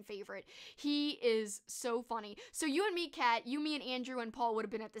second favorite. He is so funny. So you and me, Kat, me and Andrew and Paul would have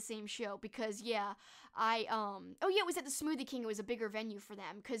been at the same show, because yeah, oh yeah, it was at the Smoothie King. It was a bigger venue for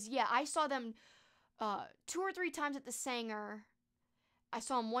them, because yeah, I saw them 2 or 3 times at the Sanger. I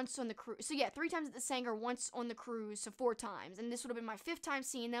saw them once on the cruise. So yeah, 3 times at the Sanger, once on the cruise, so 4 times. And this would have been my 5th time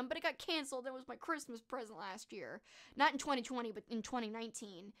seeing them, but it got canceled. That was my Christmas present last year. Not in 2020, but in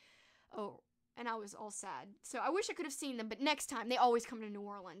 2019. Oh, and I was all sad. So I wish I could have seen them, but next time, they always come to New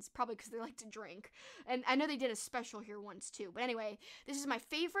Orleans, probably because they like to drink. And I know they did a special here once too. But anyway, this is my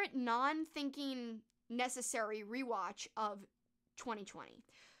favorite non-thinking necessary rewatch of 2020.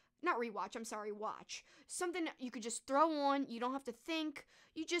 Not rewatch, I'm sorry, watch. Something you could just throw on, you don't have to think,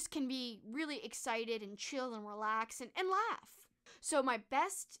 you just can be really excited and chill and relax and laugh. So my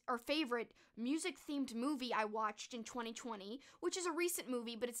best or favorite music-themed movie I watched in 2020, which is a recent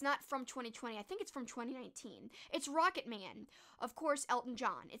movie, but it's not from 2020. I think it's from 2019. It's Rocket Man. Of course, Elton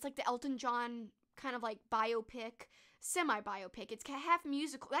John. It's like the Elton John kind of like biopic, semi-biopic. It's half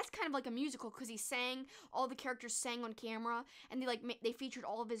musical. That's kind of like a musical because he sang, all the characters sang on camera, and they featured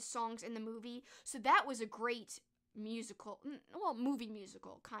all of his songs in the movie. So that was a great musical, well, movie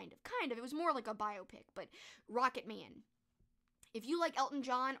musical, kind of. It was more like a biopic, but Rocket Man. If you like Elton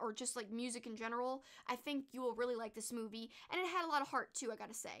John or just like music in general, I think you will really like this movie. And it had a lot of heart too, I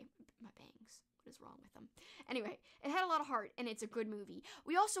gotta say. My bangs. What is wrong with them? Anyway, it had a lot of heart, and it's a good movie.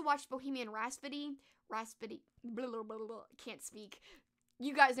 We also watched Bohemian Rhapsody, blah, blah, blah, blah, can't speak.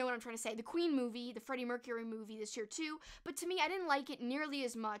 You guys know what I'm trying to say. The Queen movie, the Freddie Mercury movie this year too, but to me, I didn't like it nearly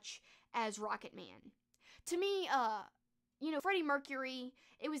as much as Rocket Man. To me, Freddie Mercury,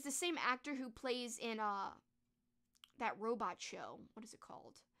 it was the same actor who plays in, that robot show. What is it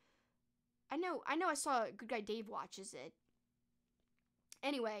called? I know I saw Good Guy Dave watches it.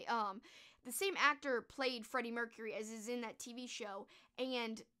 Anyway, the same actor played Freddie Mercury as is in that TV show,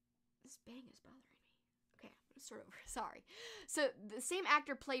 and this bang is bothering me. Okay, I'm gonna start over. Sorry. So the same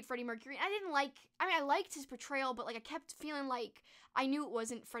actor played Freddie Mercury, and I liked his portrayal, but like I kept feeling like I knew it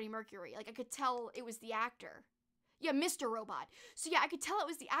wasn't Freddie Mercury. Like I could tell it was the actor. Yeah, Mr. Robot. So yeah, I could tell it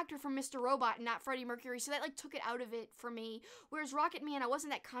was the actor from Mr. Robot and not Freddie Mercury, so that like took it out of it for me. Whereas Rocket Man, I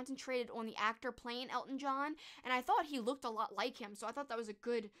wasn't that concentrated on the actor playing Elton John, and I thought he looked a lot like him, so I thought that was a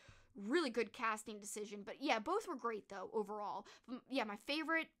really good casting decision. But yeah, both were great though, overall. Yeah, my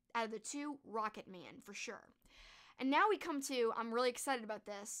favorite out of the two, Rocket Man, for sure. And now we come to, I'm really excited about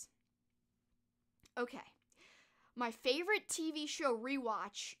this. Okay. My favorite TV show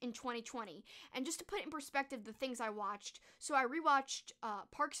rewatch in 2020. And just to put in perspective the things I watched, so I rewatched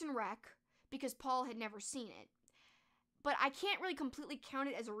Parks and Rec because Paul had never seen it. But I can't really completely count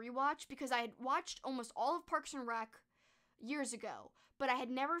it as a rewatch because I had watched almost all of Parks and Rec years ago, but I had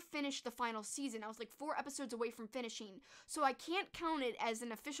never finished the final season. I was like 4 episodes away from finishing. So I can't count it as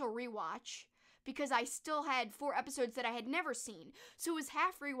an official rewatch because I still had 4 episodes that I had never seen. So it was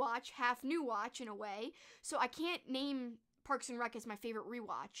half rewatch, half new watch in a way. So I can't name Parks and Rec as my favorite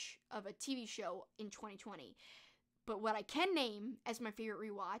rewatch of a TV show in 2020. But what I can name as my favorite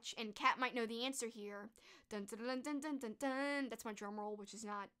rewatch, and Kat might know the answer here, dun dun dun dun dun dun dun, that's my drum roll, which is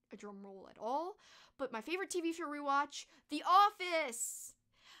not a drum roll at all. But my favorite TV show rewatch, The Office!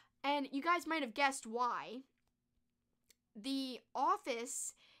 And you guys might have guessed why. The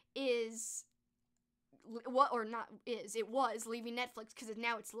Office it was leaving Netflix because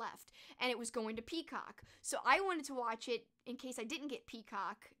now it's left, and it was going to Peacock. So I wanted to watch it in case I didn't get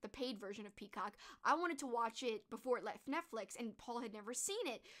Peacock, the paid version of Peacock. I wanted to watch it before it left Netflix, and Paul had never seen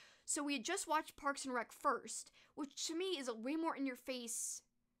it. So we had just watched Parks and Rec first, which to me is a way more in-your-face,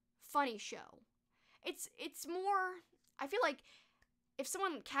 funny show. It's more, I feel like if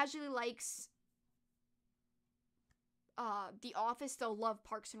someone casually likes The Office, they'll love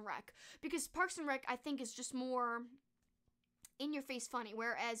Parks and Rec, because Parks and Rec I think is just more in-your-face funny,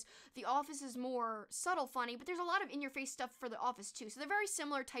 whereas The Office is more subtle funny, but there's a lot of in-your-face stuff for The Office too, so they're very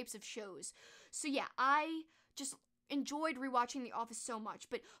similar types of shows. So yeah, I just enjoyed rewatching The Office so much,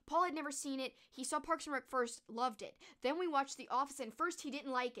 but Paul had never seen it. He saw Parks and Rec first, loved it. Then we watched The Office, and first he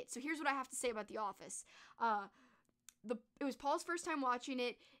didn't like it. So here's what I have to say about The Office. It was Paul's first time watching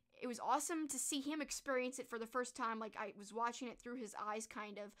it. It was awesome to see him experience it for the first time, like I was watching it through his eyes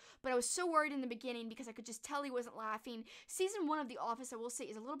kind of, but I was so worried in the beginning because I could just tell he wasn't laughing. Season 1 of The Office, I will say,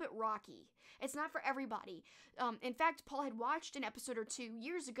 is a little bit rocky. It's not for everybody. In fact, Paul had watched an episode or 2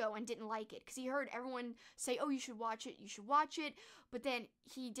 years ago and didn't like it because he heard everyone say, oh, you should watch it, but then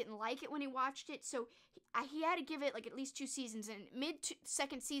he didn't like it when he watched it, so he had to give it like at least 2 seasons, and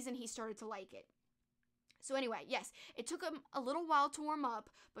mid-second season he started to like it. So anyway, yes, it took him a little while to warm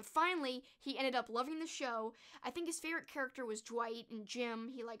up, but finally, he ended up loving the show. I think his favorite character was Dwight, and Jim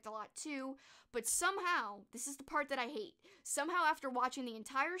he liked a lot too, but somehow, this is the part that I hate, somehow after watching the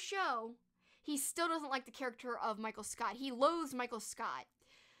entire show, he still doesn't like the character of Michael Scott. He loathes Michael Scott.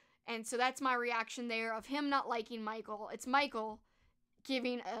 And so that's my reaction there of him not liking Michael. It's Michael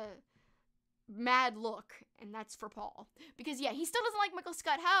giving a mad look, and that's for Paul, because yeah, he still doesn't like Michael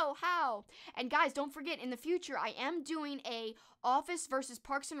Scott. How? And guys, don't forget, in the future I am doing a Office versus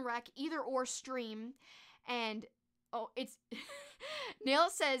Parks and Rec either or stream, and it's Nail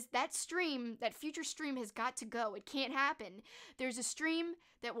says that future stream has got to go. It can't happen. There's a stream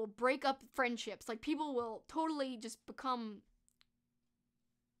that will break up friendships. Like, people will totally just become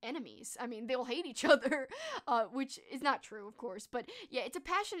enemies. I mean, they'll hate each other, which is not true, of course, but yeah, it's a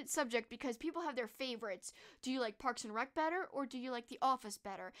passionate subject because people have their favorites. Do you like Parks and Rec better, or do you like The Office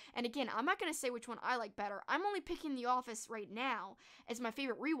better? And again, I'm not going to say which one I like better. I'm only picking The Office right now as my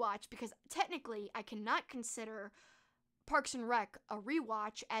favorite rewatch because technically I cannot consider Parks and Rec a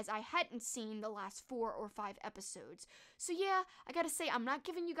rewatch, as I hadn't seen the last 4 or 5 episodes. So yeah, I gotta say, I'm not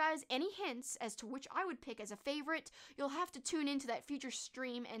giving you guys any hints as to which I would pick as a favorite. You'll have to tune into that future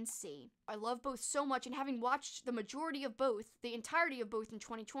stream and see. I love both so much, and having watched the majority of both, the entirety of both in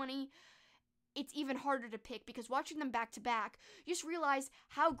 2020, it's even harder to pick, because watching them back to back, you just realize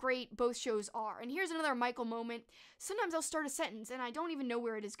how great both shows are. And here's another Michael moment. Sometimes I'll start a sentence and I don't even know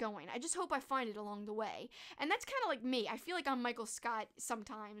where it is going. I just hope I find it along the way. And that's kind of like me. I feel like I'm Michael Scott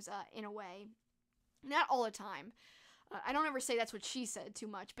sometimes, in a way. Not all the time. I don't ever say that's what she said too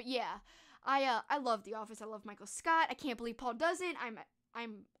much, but yeah. I love The Office. I love Michael Scott. I can't believe Paul doesn't.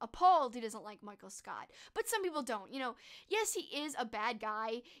 I'm appalled he doesn't like Michael Scott. But some people don't. You know, yes, he is a bad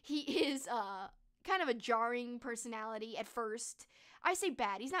guy. He is kind of a jarring personality at first. I say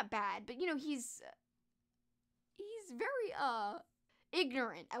bad. He's not bad, but you know, he's very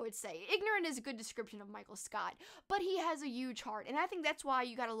ignorant, I would say. Ignorant is a good description of Michael Scott, but he has a huge heart, and I think that's why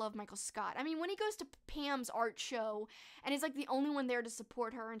you gotta love Michael Scott. I mean, when he goes to Pam's art show, and he's like the only one there to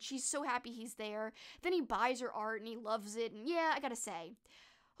support her, and she's so happy he's there, then he buys her art, and he loves it, and yeah, I gotta say,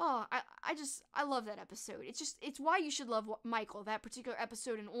 oh, I love that episode. It's why you should love Michael, that particular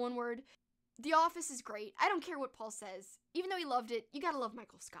episode and onward. The Office is great. I don't care what Paul says. Even though he loved it, you gotta love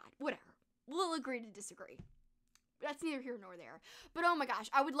Michael Scott. Whatever. We'll agree to disagree. That's neither here nor there. But oh my gosh,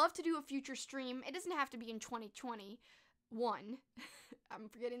 I would love to do a future stream. It doesn't have to be in 2021. I'm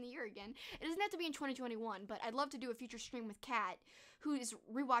forgetting the year again. It doesn't have to be in 2021, but I'd love to do a future stream with Kat, who is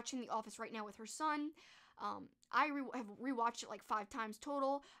rewatching The Office right now with her son. I have rewatched it like 5 times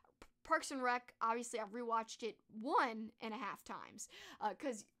total. Parks and Rec, obviously I've rewatched it 1.5 times,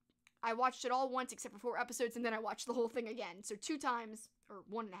 because I watched it all once except for 4 episodes, and then I watched the whole thing again. So 2 times, or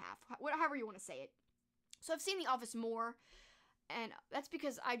 1.5, however you want to say it. So I've seen The Office more, and that's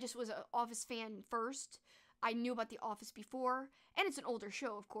because I just was an Office fan first. I knew about The Office before, and it's an older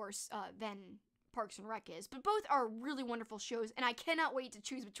show, of course, than Parks and Rec is. But both are really wonderful shows, and I cannot wait to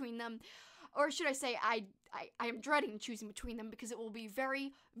choose between them. Or should I say, I am dreading choosing between them, because it will be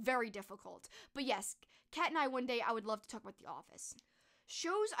very, very difficult. But yes, Kat and I, one day, I would love to talk about The Office.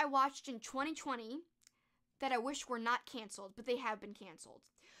 Shows I watched in 2020 that I wish were not canceled, but they have been canceled.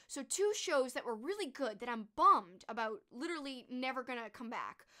 So 2 shows that were really good that I'm bummed about literally never gonna come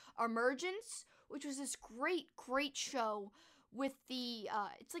back. Emergence, which was this great show with the,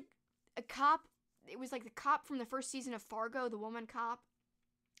 it's like a cop. It was like the cop from the first season of Fargo, the woman cop.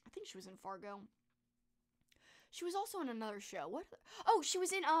 I think she was in Fargo. She was also in another show. What? Oh, she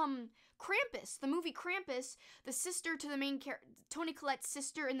was in Krampus, the movie Krampus. The sister to the main character, Toni Collette's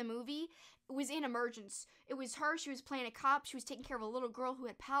sister in the movie, was in Emergence. It was her. She was playing a cop. She was taking care of a little girl who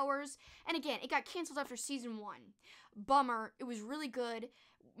had powers. And again, it got canceled after season 1. Bummer. It was really good.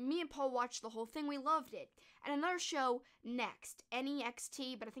 Me and Paul watched the whole thing. We loved it. And another show, Next,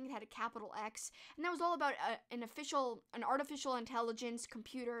 N-E-X-T, but I think it had a capital X. And that was all about an artificial intelligence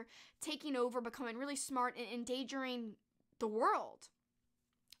computer taking over, becoming really smart, and endangering the world,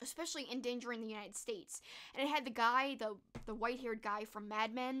 especially endangering the United States. And it had the guy, the white-haired guy from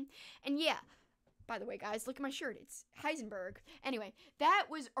Mad Men. And yeah, by the way, guys, look at my shirt. It's Heisenberg. Anyway, that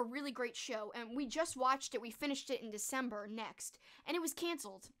was a really great show, and we just watched it. We finished it in December, Next, and it was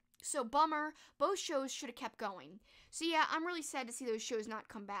canceled. So, bummer. Both shows should have kept going. So, yeah, I'm really sad to see those shows not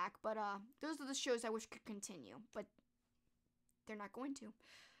come back, but those are the shows I wish could continue, but they're not going to.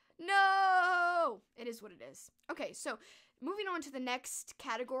 No! It is what it is. Okay, so, moving on to the next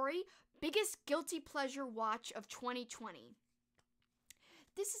category, biggest guilty pleasure watch of 2020.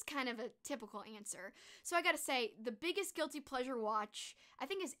 This is kind of a typical answer. So I gotta say, the biggest guilty pleasure watch, I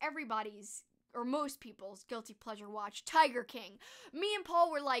think, is everybody's, or most people's, guilty pleasure watch, Tiger King. Me and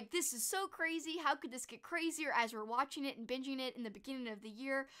Paul were like, this is so crazy. How could this get crazier, as we're watching it and binging it in the beginning of the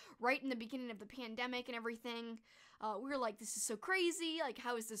year, right in the beginning of the pandemic and everything. We were like, this is so crazy. Like,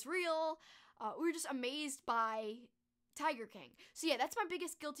 how is this real? We were just amazed by Tiger King. So yeah, that's my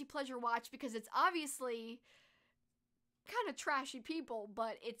biggest guilty pleasure watch, because it's obviously kind of trashy people,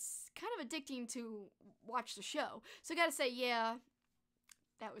 but it's kind of addicting to watch the show. So I gotta say, yeah,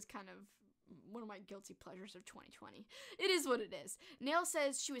 that was kind of one of my guilty pleasures of 2020. It is what it is. Nail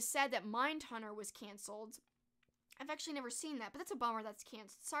says she was sad that Mindhunter was canceled. I've actually never seen that, but that's a bummer that's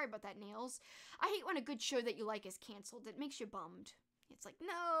canceled. Sorry about that, Nails. I hate when a good show that you like is canceled. It makes you bummed. It's like,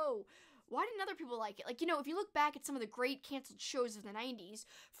 no! Why didn't other people like it? Like, you know, if you look back at some of the great canceled shows of the 90s,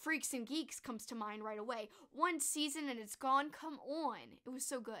 Freaks and Geeks comes to mind right away. 1 season and it's gone. Come on. It was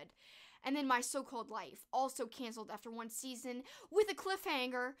so good. And then My So-Called Life, also canceled after 1 season with a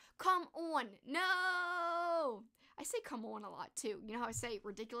cliffhanger. Come on. No! I say come on a lot, too. You know how I say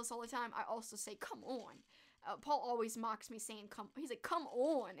ridiculous all the time? I also say come on. Paul always mocks me saying come. He's like, come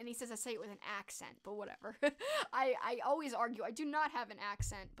on. And he says I say it with an accent, but whatever. I always argue I do not have an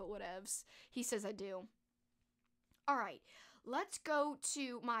accent, but whatevs. He says I do. All right, let's go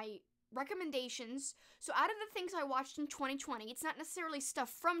to my recommendations. So out of the things I watched in 2020, it's not necessarily stuff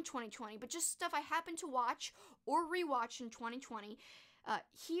from 2020, but just stuff I happened to watch or rewatch in 2020.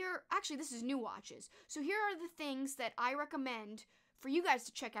 Actually, this is new watches. So here are the things that I recommend for you guys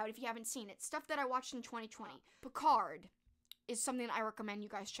to check out if you haven't seen it. Stuff that I watched in 2020. Picard is something that I recommend you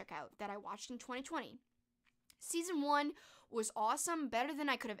guys check out that I watched in 2020. Season 1 was awesome, better than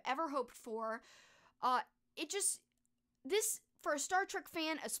I could have ever hoped for. For a Star Trek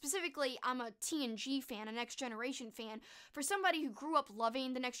fan, specifically, I'm a TNG fan, a Next Generation fan. For somebody who grew up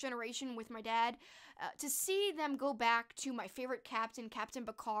loving the Next Generation with my dad, to see them go back to my favorite captain, Captain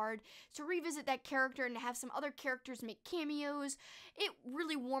Picard, to revisit that character and to have some other characters make cameos, it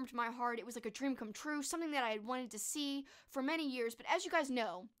really warmed my heart. It was like a dream come true, something that I had wanted to see for many years. But as you guys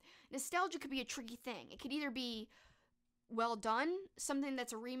know, nostalgia could be a tricky thing. It could either be well done, something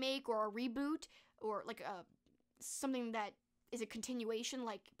that's a remake or a reboot, or like something that is a continuation,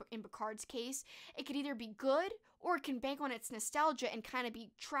 like in Picard's case. It could either be good, or it can bank on its nostalgia and kind of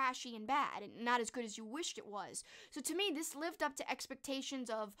be trashy and bad, and not as good as you wished it was. So to me, this lived up to expectations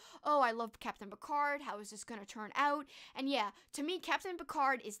of, oh, I love Captain Picard, how is this going to turn out? And yeah, to me, Captain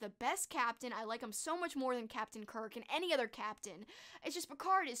Picard is the best captain. I like him so much more than Captain Kirk and any other captain. It's just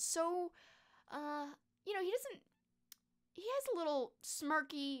Picard is so, he has a little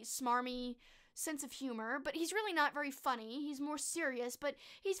smirky, smarmy sense of humor, but he's really not very funny. He's more serious, but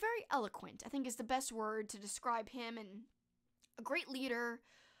he's very eloquent, I think is the best word to describe him, and a great leader,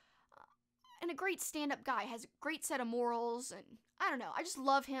 and a great stand-up guy, has a great set of morals, and I don't know, I just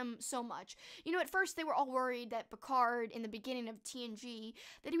love him so much. You know, at first they were all worried that Picard, in the beginning of TNG,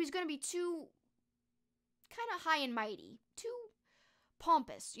 that he was going to be too kind of high and mighty, too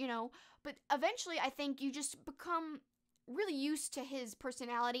pompous, but eventually I think you just become really used to his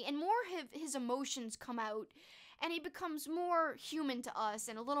personality, and more of his emotions come out, and he becomes more human to us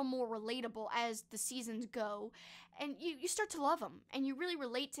and a little more relatable as the seasons go, and you start to love him, and you really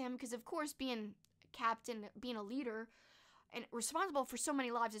relate to him, because of course being a captain, being a leader, and responsible for so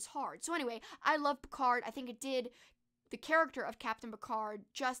many lives is hard. So anyway, I love Picard. I think it did the character of Captain Picard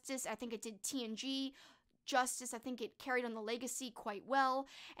justice. I think it did TNG justice. I think it carried on the legacy quite well,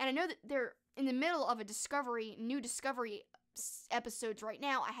 and I know that they're in the middle of new Discovery episodes right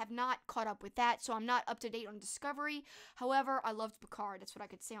now. I have not caught up with that, so I'm not up to date on Discovery. However, I loved Picard. That's what I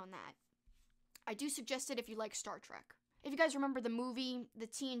could say on that. I do suggest it if you like Star Trek. If you guys remember the movie, the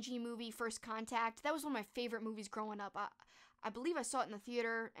TNG movie, First Contact, that was one of my favorite movies growing up. I believe I saw it in the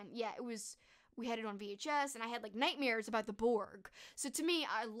theater, and yeah, we had it on VHS, and I had like nightmares about the Borg. So to me,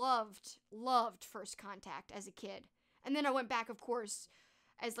 I loved First Contact as a kid. And then I went back, of course,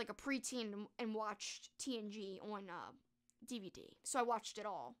 as like a preteen and watched TNG on DVD. So I watched it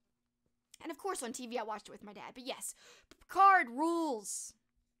all. And of course on TV I watched it with my dad. But yes, Picard rules.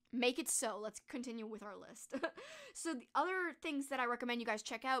 Make it so. Let's continue with our list. So the other things that I recommend you guys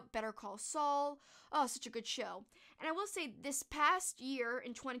check out, Better Call Saul. Oh, such a good show. And I will say this past year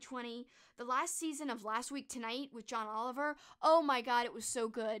in 2020, the last season of Last Week Tonight with John Oliver, oh my god, it was so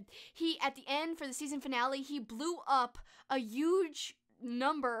good. He, at the end for the season finale, he blew up a huge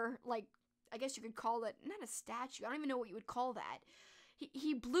number, like, I guess you could call it, not a statue, I don't even know what you would call that.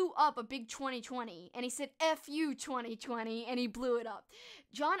 He blew up a big 2020, and he said, F you 2020, and he blew it up.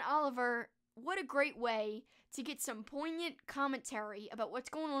 John Oliver, what a great way to get some poignant commentary about what's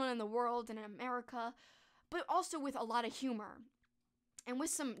going on in the world and in America, but also with a lot of humor. And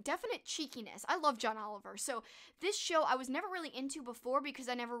with some definite cheekiness. I love John Oliver. So this show I was never really into before because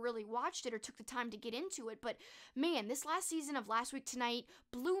I never really watched it or took the time to get into it. But man, this last season of Last Week Tonight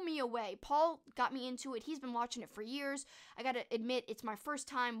blew me away. Paul got me into it. He's been watching it for years. I gotta admit, it's my first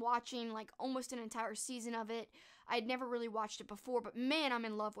time watching like almost an entire season of it. I had never really watched it before, but man, I'm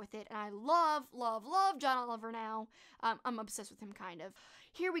in love with it. And I love John Oliver now. I'm obsessed with him, kind of.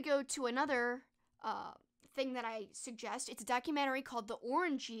 Here we go to another thing that I suggest. It's a documentary called The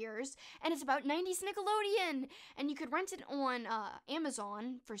Orange Years, and it's about 90s Nickelodeon, and you could rent it on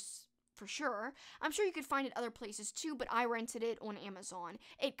Amazon for sure. I'm sure you could find it other places too, but I rented it on Amazon.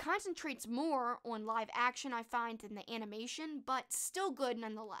 It concentrates more on live action, I find, than the animation, but still good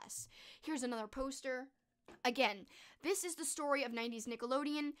nonetheless. Here's another poster. Again, this is the story of 90s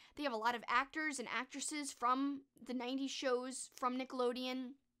Nickelodeon. They have a lot of actors and actresses from the 90s shows from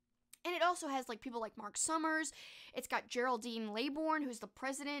Nickelodeon. And it also has like people like Mark Summers. It's got Geraldine Laybourne, who's the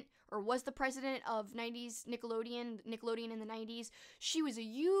president or was the president of 90s Nickelodeon in the 90s. She was a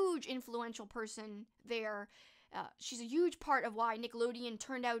huge influential person there. She's a huge part of why Nickelodeon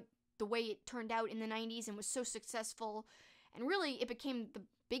turned out the way it turned out in the 90s and was so successful. And really, it became the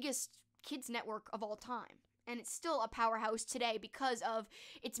biggest kids network of all time. And it's still a powerhouse today because of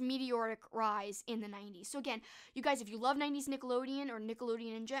its meteoric rise in the 90s. So again, you guys, if you love 90s Nickelodeon or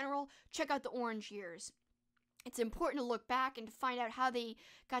Nickelodeon in general, check out the Orange Years. It's important to look back and to find out how they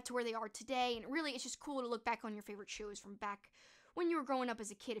got to where they are today. And really, it's just cool to look back on your favorite shows from back when you were growing up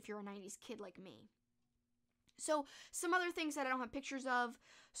as a kid, if you're a 90s kid like me. So, some other things that I don't have pictures of.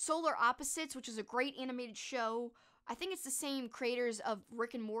 Solar Opposites, which is a great animated show. I think it's the same creators of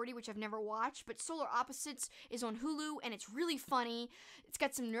Rick and Morty, which I've never watched, but Solar Opposites is on Hulu, and it's really funny. It's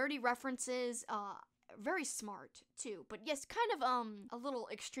got some nerdy references, very smart, too. But yes, kind of, a little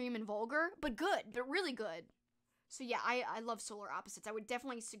extreme and vulgar, but good, but really good. So yeah, I love Solar Opposites. I would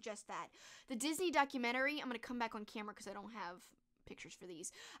definitely suggest that. The Disney documentary, I'm going to come back on camera because I don't have pictures for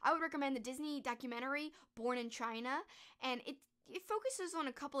these. I would recommend the Disney documentary, Born in China, and it focuses on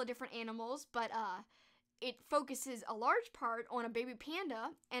a couple of different animals, but, it focuses a large part on a baby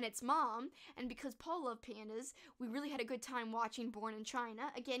panda and its mom, and because Paul loved pandas, we really had a good time watching Born in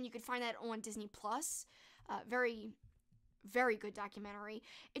China. Again, you could find that on Disney+. Very, very good documentary.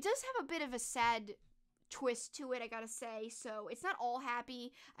 It does have a bit of a sad twist to it, I gotta say, so it's not all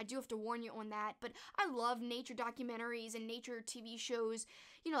happy. I do have to warn you on that, but I love nature documentaries and nature TV shows.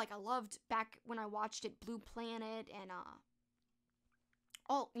 You know, like I loved back when I watched it, Blue Planet and,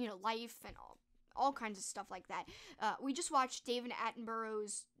 Life and all kinds of stuff like that. We just watched David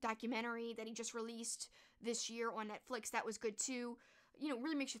Attenborough's documentary that he just released this year on Netflix. That was good too. You know,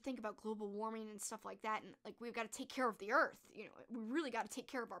 really makes you think about global warming and stuff like that. And like, we've got to take care of the earth. You know, we really got to take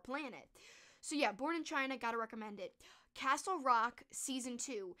care of our planet. So yeah, Born in China, gotta recommend it. Castle Rock Season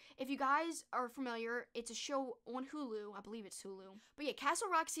 2. If you guys are familiar, it's a show on Hulu. I believe it's Hulu. But yeah, Castle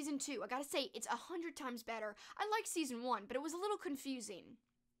Rock Season 2, I gotta say, it's 100 times better. I liked Season 1, but it was a little confusing.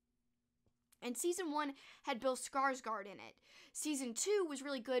 And Season 1 had Bill Skarsgård in it. Season 2 was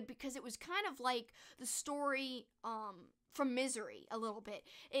really good because it was kind of like the story from Misery a little bit.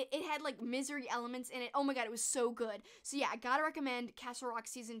 It had like Misery elements in it. Oh my god, it was so good. So yeah, I gotta recommend Castle Rock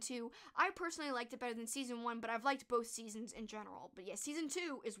Season 2. I personally liked it better than Season 1, but I've liked both seasons in general. But yeah, Season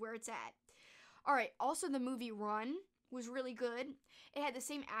 2 is where it's at. Alright, also the movie Run was really good. It had the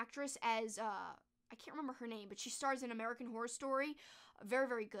same actress as, I can't remember her name, but she stars in American Horror Story. Very,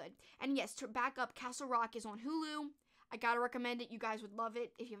 very good. And yes, to back up, Castle Rock is on Hulu. I gotta recommend it. You guys would love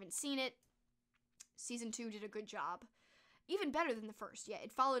it if you haven't seen it. Season 2 did a good job. Even better than the first. Yeah,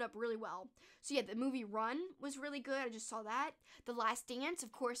 it followed up really well. So yeah, the movie Run was really good. I just saw that. The Last Dance,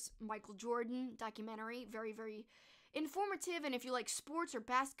 of course, Michael Jordan documentary. Very, very informative. And if you like sports or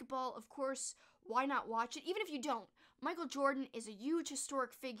basketball, of course, why not watch it? Even if you don't. Michael Jordan is a huge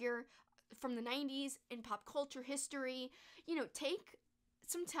historic figure from the 90s in pop culture history. You know, take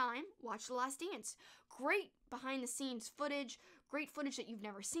some time, watch The Last Dance. Great behind the scenes footage, great footage that you've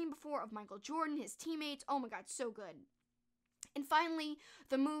never seen before of Michael Jordan, his teammates. Oh my god, so good. And finally,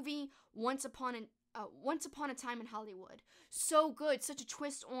 the movie Once Upon a Time in Hollywood. So good, such a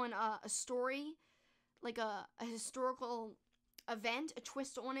twist on a story, like a historical event, a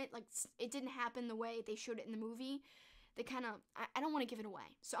twist on it. Like, it didn't happen the way they showed it in the movie. They kind of, I don't want to give it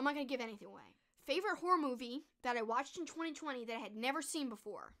away, so I'm not going to give anything away. Favorite horror movie that I watched in 2020 that I had never seen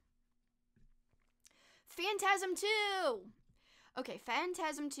before. Phantasm 2! Okay,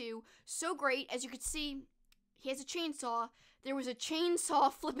 Phantasm 2, so great. As you could see, he has a chainsaw. There was a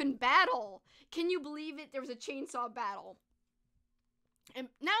chainsaw flipping battle. Can you believe it? There was a chainsaw battle. And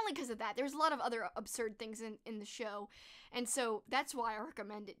not only because of that, there's a lot of other absurd things in the show. And so that's why I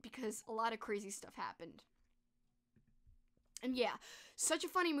recommend it, because a lot of crazy stuff happened. And yeah, such a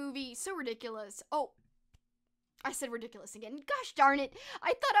funny movie, so ridiculous. Oh, I said ridiculous again. Gosh darn it. I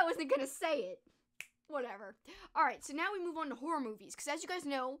thought I wasn't going to say it. Whatever. Alright, so now we move on to horror movies. Because as you guys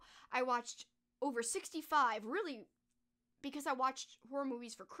know, I watched over 65, really, because I watched horror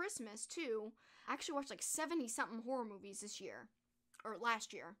movies for Christmas, too. I actually watched like 70-something horror movies this year. Or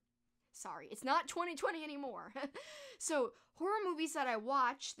last year. Sorry, it's not 2020 anymore. So, horror movies that I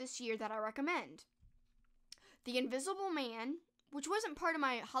watched this year that I recommend. The Invisible Man, which wasn't part of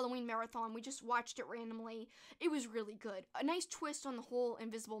my Halloween marathon. We just watched it randomly. It was really good. A nice twist on the whole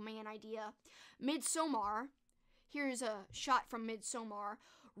Invisible Man idea. Midsommar. Here's a shot from Midsommar.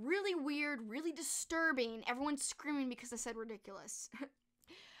 Really weird, really disturbing. Everyone's screaming because I said ridiculous.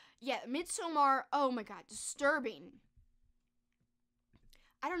 Yeah, Midsommar, oh my god, disturbing.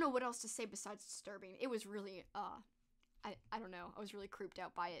 I don't know what else to say besides disturbing. It was really, I don't know. I was really creeped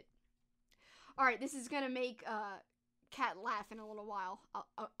out by it. Alright, this is gonna make, Kat laugh in a little while.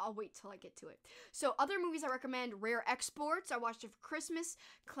 I'll wait till I get to it. So, other movies I recommend: Rare Exports, I watched it for Christmas,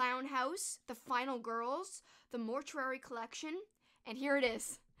 Clown House, The Final Girls, The Mortuary Collection, and here it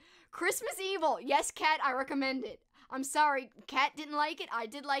is. Christmas Evil. Yes, Kat, I recommend it. I'm sorry, Kat didn't like it. I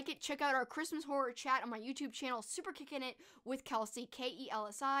did like it. Check out our Christmas horror chat on my YouTube channel, Super Kickin' It with Kelsi,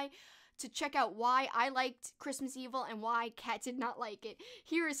 Kelsi, to check out why I liked Christmas Evil and why Kat did not like it.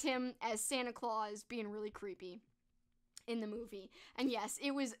 Here is him as Santa Claus being really creepy in the movie. And yes,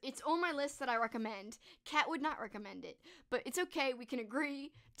 it's on my list that I recommend. Kat would not recommend it, but it's okay. We can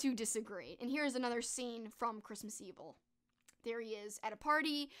agree to disagree. And here's another scene from Christmas Evil. There he is at a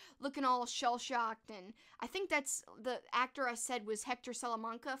party, looking all shell-shocked, and I think that's the actor I said was Hector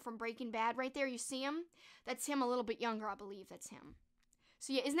Salamanca from Breaking Bad right there. You see him? That's him a little bit younger, I believe that's him.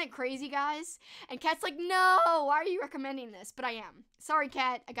 So yeah, isn't that crazy, guys? And Kat's like, no, why are you recommending this? But I am. Sorry,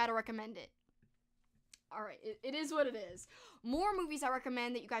 Kat, I gotta recommend it. Alright, it is what it is. More movies I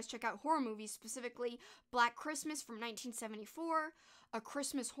recommend that you guys check out, horror movies, specifically Black Christmas from 1974, A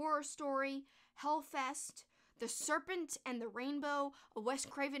Christmas Horror Story, Hellfest, The Serpent and the Rainbow, a Wes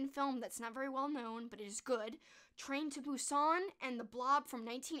Craven film that's not very well known, but it is good, Train to Busan, and The Blob from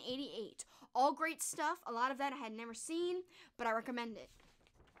 1988. All great stuff. A lot of that I had never seen, but I recommend it.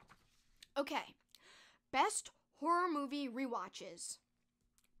 Okay, best horror movie rewatches.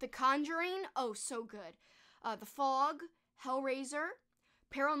 The Conjuring, oh, so good. The Fog, Hellraiser,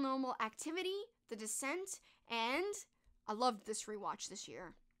 Paranormal Activity, The Descent, and I loved this rewatch this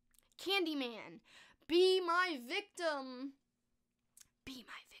year. Candyman, Be My Victim. Be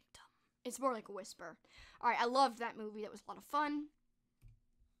My Victim. It's more like a whisper. Alright, I loved that movie. That was a lot of fun.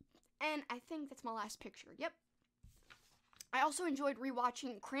 And I think that's my last picture. Yep. I also enjoyed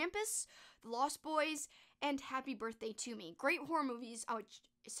rewatching Krampus, The Lost Boys, and Happy Birthday to Me. Great horror movies. I would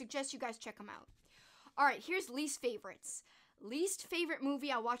suggest you guys check them out. Alright, here's least favorites. Least favorite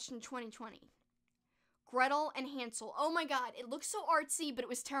movie I watched in 2020. Gretel and Hansel. Oh my god, it looks so artsy, but it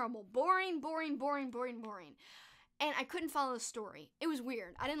was terrible. Boring, boring, boring, boring, boring. And I couldn't follow the story. It was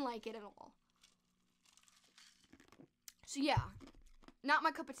weird. I didn't like it at all. So yeah, not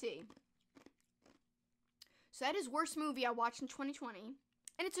my cup of tea. So that is worst movie I watched in 2020.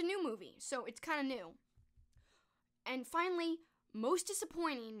 And it's a new movie, so it's kind of new. And finally, most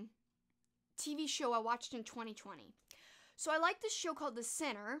disappointing TV show I watched in 2020. So I like this show called The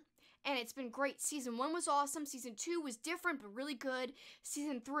Sinner, and it's been great. Season 1 was awesome. Season 2 was different, but really good.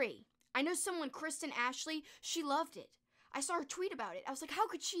 Season 3, I know someone, Kristen Ashley, she loved it. I saw her tweet about it. I was like, how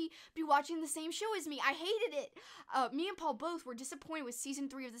could she be watching the same show as me? I hated it. Me and Paul both were disappointed with Season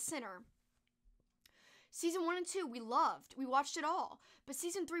 3 of The Sinner. Season 1 and 2, we loved. We watched it all. But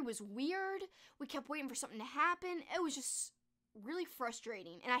Season 3 was weird. We kept waiting for something to happen. It was just really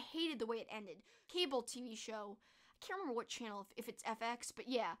frustrating, and I hated the way it ended. Cable TV show. I can't remember what channel, if it's FX, but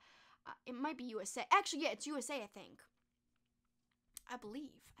yeah. It might be USA. Actually, yeah, it's USA, I think. I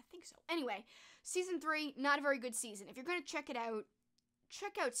believe. I think so. Anyway, Season 3, not a very good season. If you're going to check it out,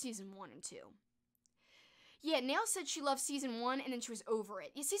 check out Season 1 and 2. Yeah, Nail said she loved Season 1, and then she was over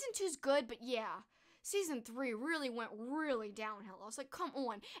it. Yeah, Season 2 is good, but yeah. Season 3 really went really downhill. I was like, come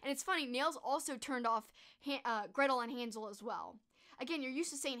on. And it's funny, Nails also turned off Gretel and Hansel as well. Again, you're used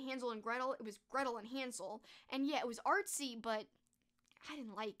to saying Hansel and Gretel. It was Gretel and Hansel. And yeah, it was artsy, but I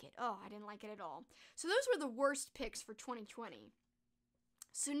didn't like it. Oh, I didn't like it at all. So those were the worst picks for 2020.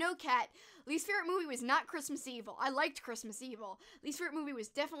 So no, Kat, least favorite movie was not Christmas Evil. I liked Christmas Evil. Least favorite movie was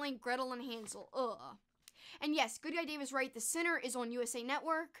definitely Gretel and Hansel. Ugh. And yes, Good Guy Dave is right. The Sinner is on USA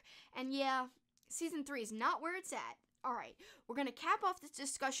Network. And yeah, Season 3 is not where it's at. Alright, we're going to cap off this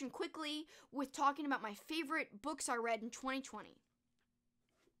discussion quickly with talking about my favorite books I read in 2020.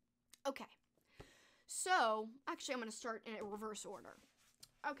 Okay. So, actually I'm going to start in a reverse order.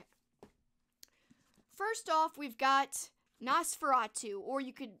 Okay. First off, we've got Nosferatu, or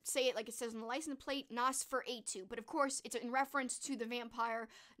you could say it like it says on the license plate, Nosferatu. But of course, it's in reference to the vampire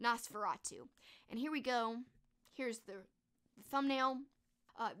Nosferatu. And here we go. Here's the thumbnail.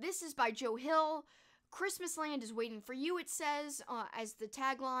 This is by Joe Hill. Christmas Land is waiting for you, it says, as the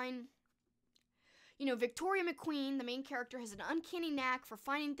tagline. You know, Victoria McQueen, the main character, has an uncanny knack for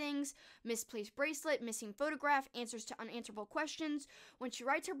finding things: misplaced bracelet, missing photograph, answers to unanswerable questions. When she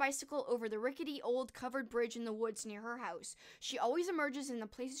rides her bicycle over the rickety old covered bridge in the woods near her house, she always emerges in the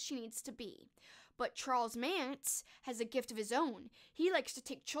places she needs to be. But Charles Mance has a gift of his own. He likes to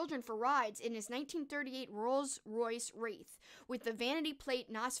take children for rides in his 1938 Rolls-Royce Wraith with the vanity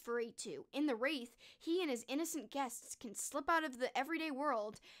plate Nosferatu. In the Wraith, he and his innocent guests can slip out of the everyday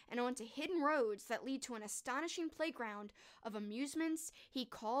world and onto hidden roads that lead to an astonishing playground of amusements he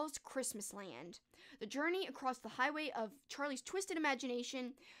calls Christmasland. The journey across the highway of Charlie's twisted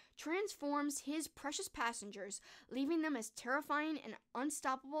imagination transforms his precious passengers, leaving them as terrifying and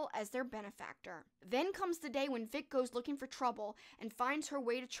unstoppable as their benefactor. Then comes the day when Vic goes looking for trouble and finds her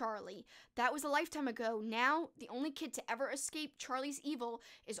way to Charlie. That was a lifetime ago. Now, the only kid to ever escape Charlie's evil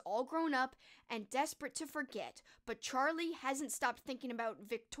is all grown up and desperate to forget. But Charlie hasn't stopped thinking about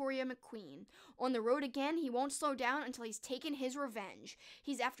Victoria McQueen. On the road again, he won't slow down until he's taken his revenge.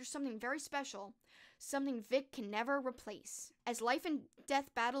 He's after something very special. Something Vic can never replace. As life and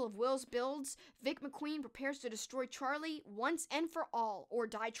death battle of wills builds, Vic McQueen prepares to destroy Charlie once and for all, or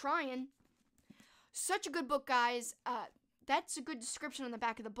die trying. Such a good book, guys. That's a good description on the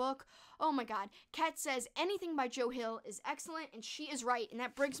back of the book. Oh my god. Kat says anything by Joe Hill is excellent, and she is right. And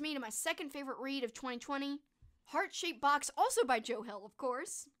that brings me to my second favorite read of 2020. Heart-Shaped Box, also by Joe Hill, of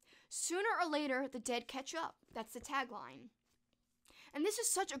course. Sooner or later, the dead catch up. That's the tagline. And this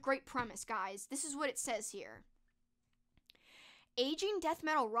is such a great premise, guys. This is what it says here. Aging death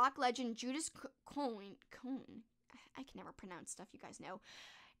metal rock legend Judas Cohn. I can never pronounce stuff, you guys know.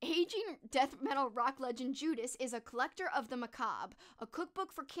 Aging death metal rock legend Judas is a collector of the macabre, a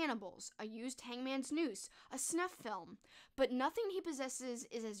cookbook for cannibals, a used hangman's noose, a snuff film. But nothing he possesses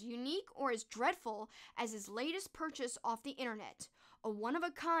is as unique or as dreadful as his latest purchase off the internet. A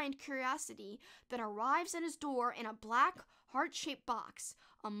one-of-a-kind curiosity that arrives at his door in a black, heart-shaped box,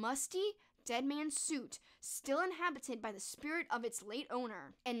 a musty, dead man's suit, still inhabited by the spirit of its late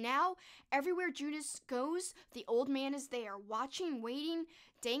owner. And now, everywhere Judas goes, the old man is there, watching, waiting,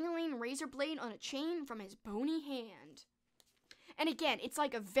 dangling razor blade on a chain from his bony hand. And again, it's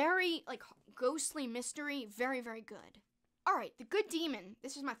like a very, ghostly mystery, very, very good. Alright, The Good Demon.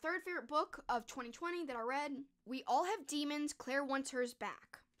 This is my third favorite book of 2020 that I read. We all have demons. Claire wants hers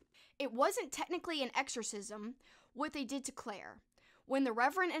back. It wasn't technically an exorcism, what they did to Claire. When the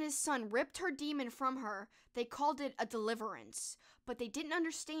Reverend and his son ripped her demon from her, they called it a deliverance. But they didn't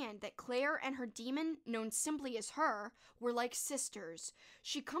understand that Claire and her demon, known simply as her, were like sisters.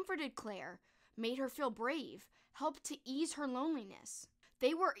 She comforted Claire, made her feel brave, helped to ease her loneliness.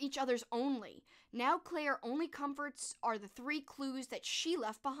 They were each other's only. Now Claire only comforts are the 3 clues that she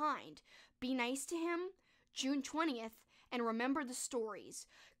left behind. Be nice to him, June 20th, and remember the stories.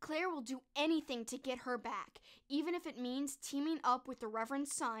 Claire will do anything to get her back, even if it means teaming up with the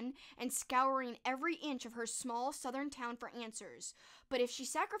Reverend's son and scouring every inch of her small southern town for answers. But if she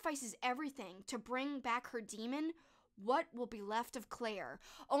sacrifices everything to bring back her demon, what will be left of Claire?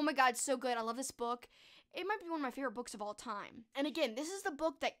 Oh my god, so good. I love this book. It might be one of my favorite books of all time. And again, this is the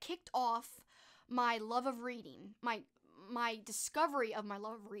book that kicked off my love of reading, my discovery of my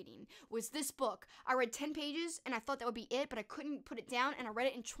love of reading was this book. I read 10 pages and I thought that would be it, but I couldn't put it down, and I read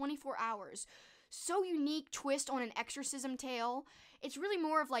it in 24 hours. So unique twist on an exorcism tale. It's really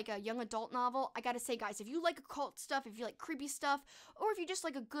more of like a young adult novel. I gotta say, guys, if you like occult stuff, if you like creepy stuff, or if you just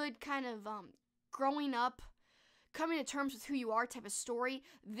like a good kind of growing up, coming to terms with who you are type of story,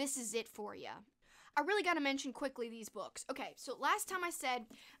 this is it for you. I really gotta mention quickly these books. Okay, so last time I said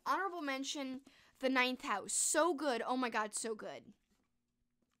honorable mention, The Ninth House. So good. Oh my god, so good.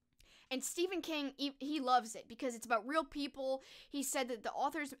 And Stephen King, he loves it because it's about real people. He said that the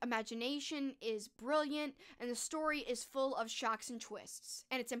author's imagination is brilliant and the story is full of shocks and twists.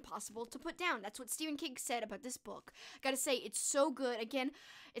 And it's impossible to put down. That's what Stephen King said about this book. Gotta say, it's so good. Again,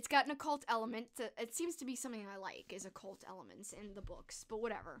 it's got an occult element. It seems to be something I like, is occult elements in the books. But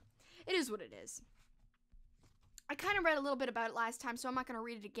whatever. It is what it is. I kind of read a little bit about it last time, so I'm not going to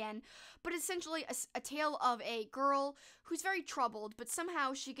read it again, but essentially a tale of a girl who's very troubled, but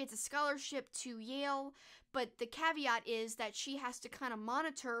somehow she gets a scholarship to Yale, but the caveat is that she has to kind of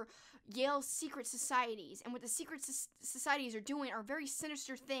monitor Yale's secret societies, and what the secret societies are doing are very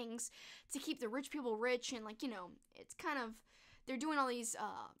sinister things to keep the rich people rich, and it's kind of, they're doing all these,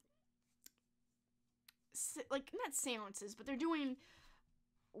 not seances, but they're doing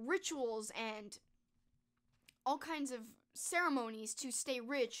rituals and all kinds of ceremonies to stay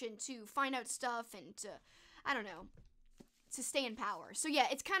rich and to find out stuff and to, to stay in power. So yeah,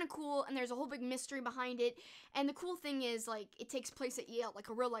 it's kind of cool, and there's a whole big mystery behind it, and the cool thing is, it takes place at Yale, like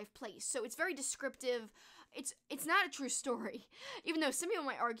a real-life place, so it's very descriptive. It's not a true story, even though some people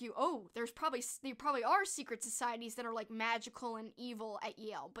might argue, oh, there probably are secret societies that are, magical and evil at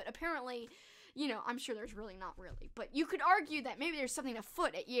Yale, but apparently you know, I'm sure there's really not really. But you could argue that maybe there's something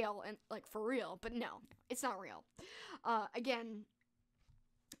afoot at Yale, and like for real. But no, it's not real. Again,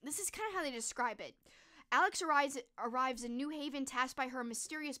 this is kind of how they describe it. Alex arrives in New Haven, tasked by her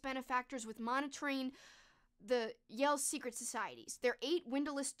mysterious benefactors with monitoring the Yale's secret societies. Their 8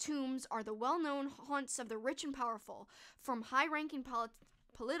 windowless tombs are the well-known haunts of the rich and powerful, from high-ranking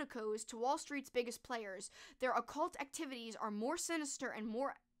politicos to Wall Street's biggest players. Their occult activities are more sinister and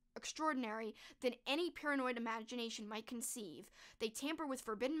more extraordinary than any paranoid imagination might conceive. They tamper with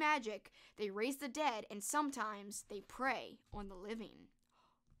forbidden magic, they raise the dead, and sometimes they prey on the living.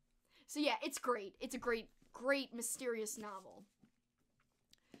 So yeah, it's great. It's a great, great mysterious novel.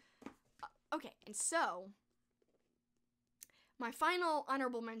 Okay, and so my final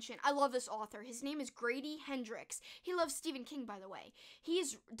honorable mention, I love this author. His name is Grady Hendrix. He loves Stephen King, by the way.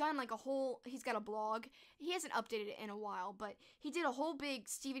 He's done like he's got a blog. He hasn't updated it in a while, but he did a whole big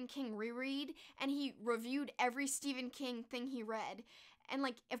Stephen King reread, and he reviewed every Stephen King thing he read. And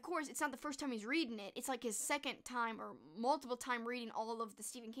like, of course, it's not the first time he's reading it. It's like his second time or multiple time reading all of the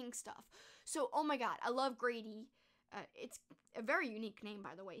Stephen King stuff. So, oh my God, I love Grady. It's a very unique name,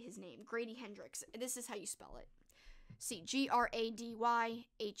 by the way, his name, Grady Hendrix. This is how you spell it. See,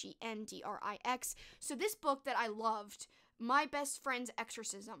 GradyHendrix. So this book that I loved, My Best Friend's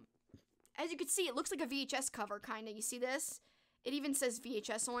Exorcism. As you can see, it looks like a VHS cover, kind of. You see this? It even says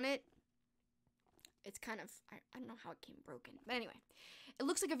VHS on it. It's kind of, I don't know how it came broken. But anyway, it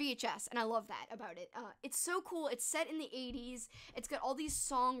looks like a VHS, and I love that about it. It's so cool. It's set in the 80s. It's got all these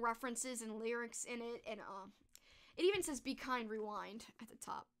song references and lyrics in it, and it even says Be Kind, Rewind at the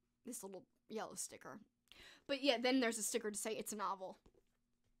top. This little yellow sticker. But yeah, then there's a sticker to say it's a novel.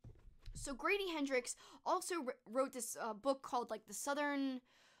 So Grady Hendrix also wrote this book called like the Southern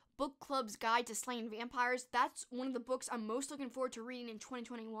Book Club's Guide to Slaying Vampires. That's one of the books I'm most looking forward to reading in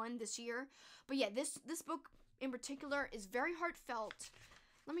 2021 this year. But yeah, this book in particular is very heartfelt.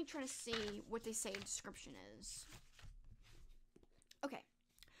 Let me try to see what they say the description is. Okay.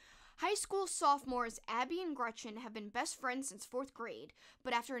 High school sophomores Abby and Gretchen have been best friends since 4th grade,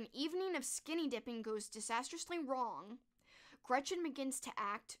 but after an evening of skinny dipping goes disastrously wrong, Gretchen begins to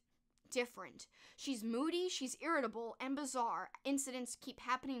act different. She's moody, she's irritable, and bizarre. Incidents keep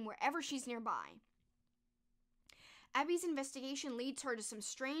happening wherever she's nearby. Abby's investigation leads her to some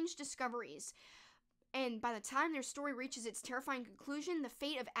strange discoveries, and by the time their story reaches its terrifying conclusion, the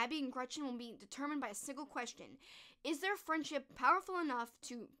fate of Abby and Gretchen will be determined by a single question. Is their friendship powerful enough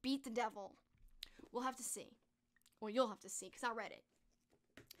to beat the devil? We'll have to see. Well, you'll have to see, because I read it.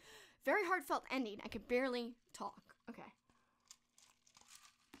 Very heartfelt ending. I could barely talk. Okay.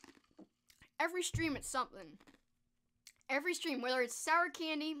 Every stream, it's something. Every stream, whether it's sour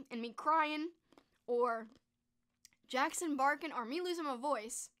candy and me crying, or Jackson barking, or me losing my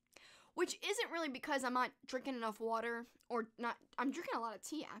voice, which isn't really because I'm not drinking enough water, or not, I'm drinking a lot of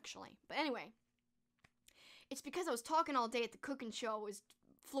tea, actually. But anyway, it's because I was talking all day at the cooking show I was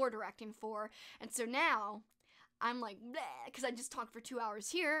floor directing for, and so now I'm like, bleh, because I just talked for 2 hours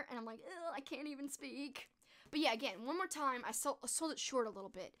here, and I'm like, I can't even speak. But yeah, again, one more time, I sold it short a little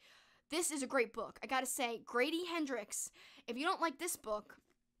bit. This is a great book. I gotta say, Grady Hendrix, if you don't like this book,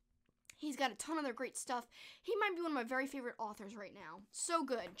 he's got a ton of other great stuff. He might be one of my very favorite authors right now. So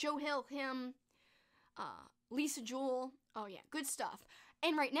good. Joe Hill, him, Lisa Jewell. Oh yeah, good stuff.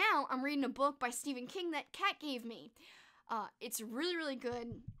 And right now, I'm reading a book by Stephen King that Kat gave me. It's really, really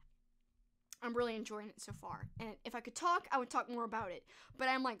good. I'm really enjoying it so far. And if I could talk, I would talk more about it. But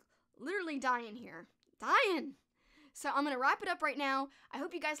I'm like literally dying here. Dying! So I'm going to wrap it up right now. I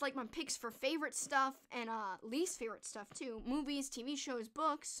hope you guys like my picks for favorite stuff and least favorite stuff too. Movies, TV shows,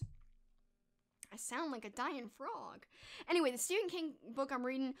 books. I sound like a dying frog. Anyway, the Stephen King book I'm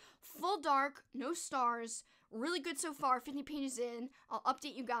reading, full dark, no stars, really good so far, 50 pages in. I'll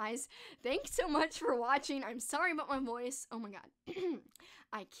update you guys. Thanks so much for watching. I'm sorry about my voice. Oh my God.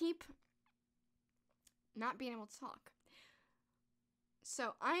 I keep not being able to talk.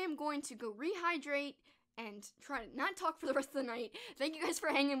 So I am going to go rehydrate and try to not talk for the rest of the night. Thank you guys for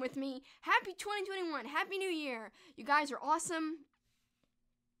hanging with me. Happy 2021. Happy New Year. You guys are awesome.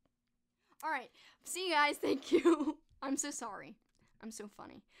 Alright, see you guys. Thank you. I'm so sorry. I'm so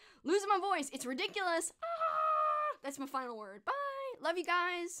funny. Losing my voice. It's ridiculous. Ah! That's my final word. Bye. Love you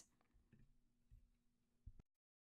guys.